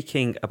 But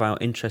speaking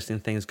about interesting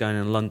things going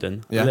on in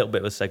London, Yeah. a little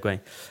bit of a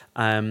segue.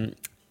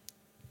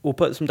 We'll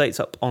put some dates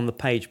up on the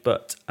page,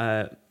 but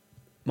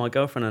my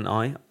girlfriend and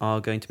I are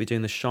going to be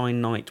doing the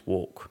Shine Night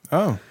Walk.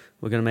 Oh.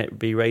 We're going to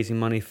be raising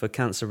money for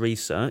cancer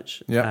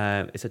research.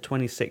 Yeah. It's a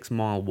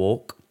 26-mile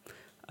walk,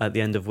 at the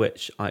end of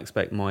which I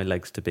expect my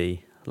legs to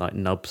be like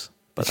nubs,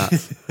 but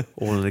that's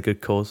all in a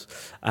good cause.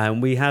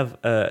 We have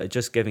a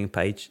Just Giving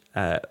page.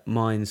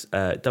 Mine's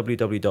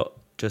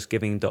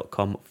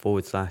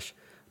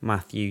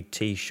www.justgiving.com/Matthew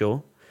T.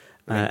 Shaw.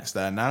 Links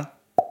there now.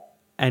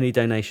 Any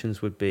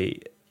donations would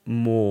be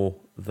more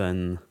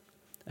than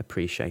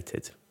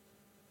appreciated.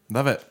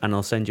 Love it. And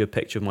I'll send you a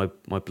picture of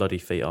my bloody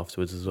feet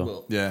afterwards as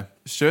well. Yeah.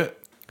 Stuart?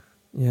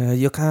 Yeah,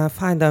 you can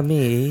find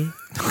me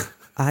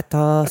at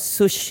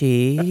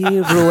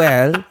Sushi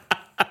Ruel,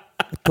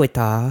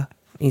 Twitter,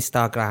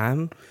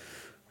 Instagram,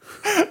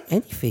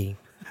 anything.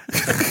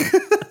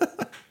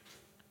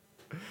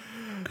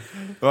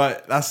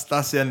 Right, that's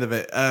the end of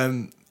it.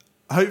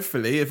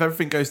 Hopefully, if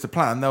everything goes to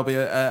plan, there'll be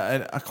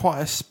a quite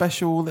a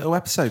special little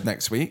episode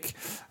next week.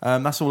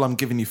 That's all I'm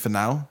giving you for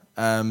now.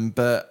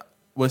 But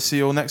we'll see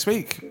you all next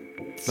week.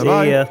 See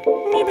Bye-bye. ya.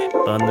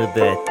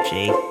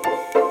 Arrivederci.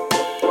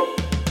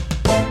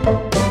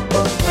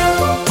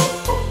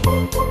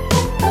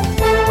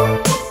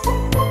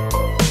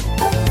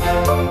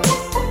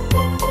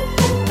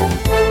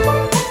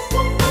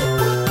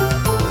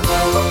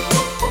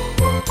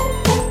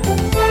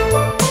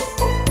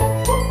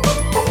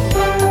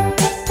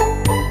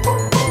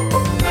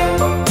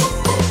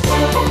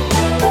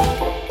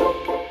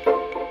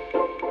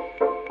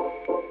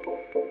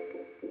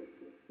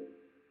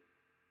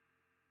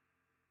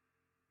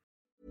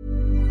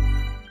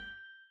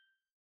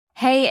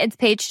 Hey, it's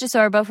Paige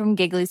DeSorbo from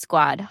Giggly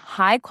Squad.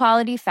 High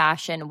quality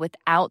fashion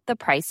without the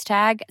price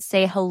tag.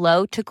 Say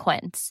hello to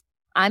Quince.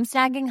 I'm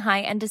snagging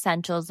high-end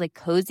essentials like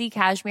cozy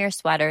cashmere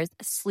sweaters,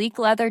 sleek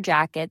leather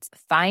jackets,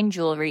 fine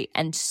jewelry,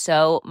 and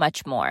so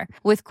much more.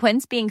 With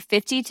Quince being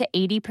 50 to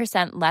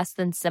 80% less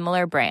than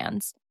similar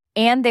brands.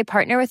 And they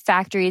partner with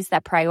factories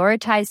that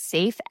prioritize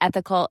safe,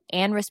 ethical,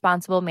 and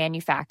responsible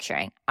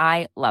manufacturing.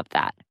 I love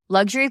that.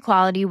 Luxury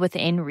quality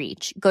within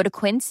reach. Go to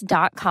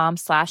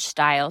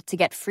quince.com/style to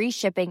get free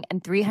shipping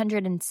and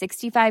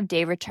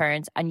 365-day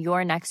returns on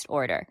your next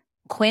order.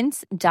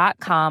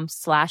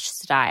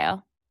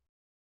 Quince.com/style.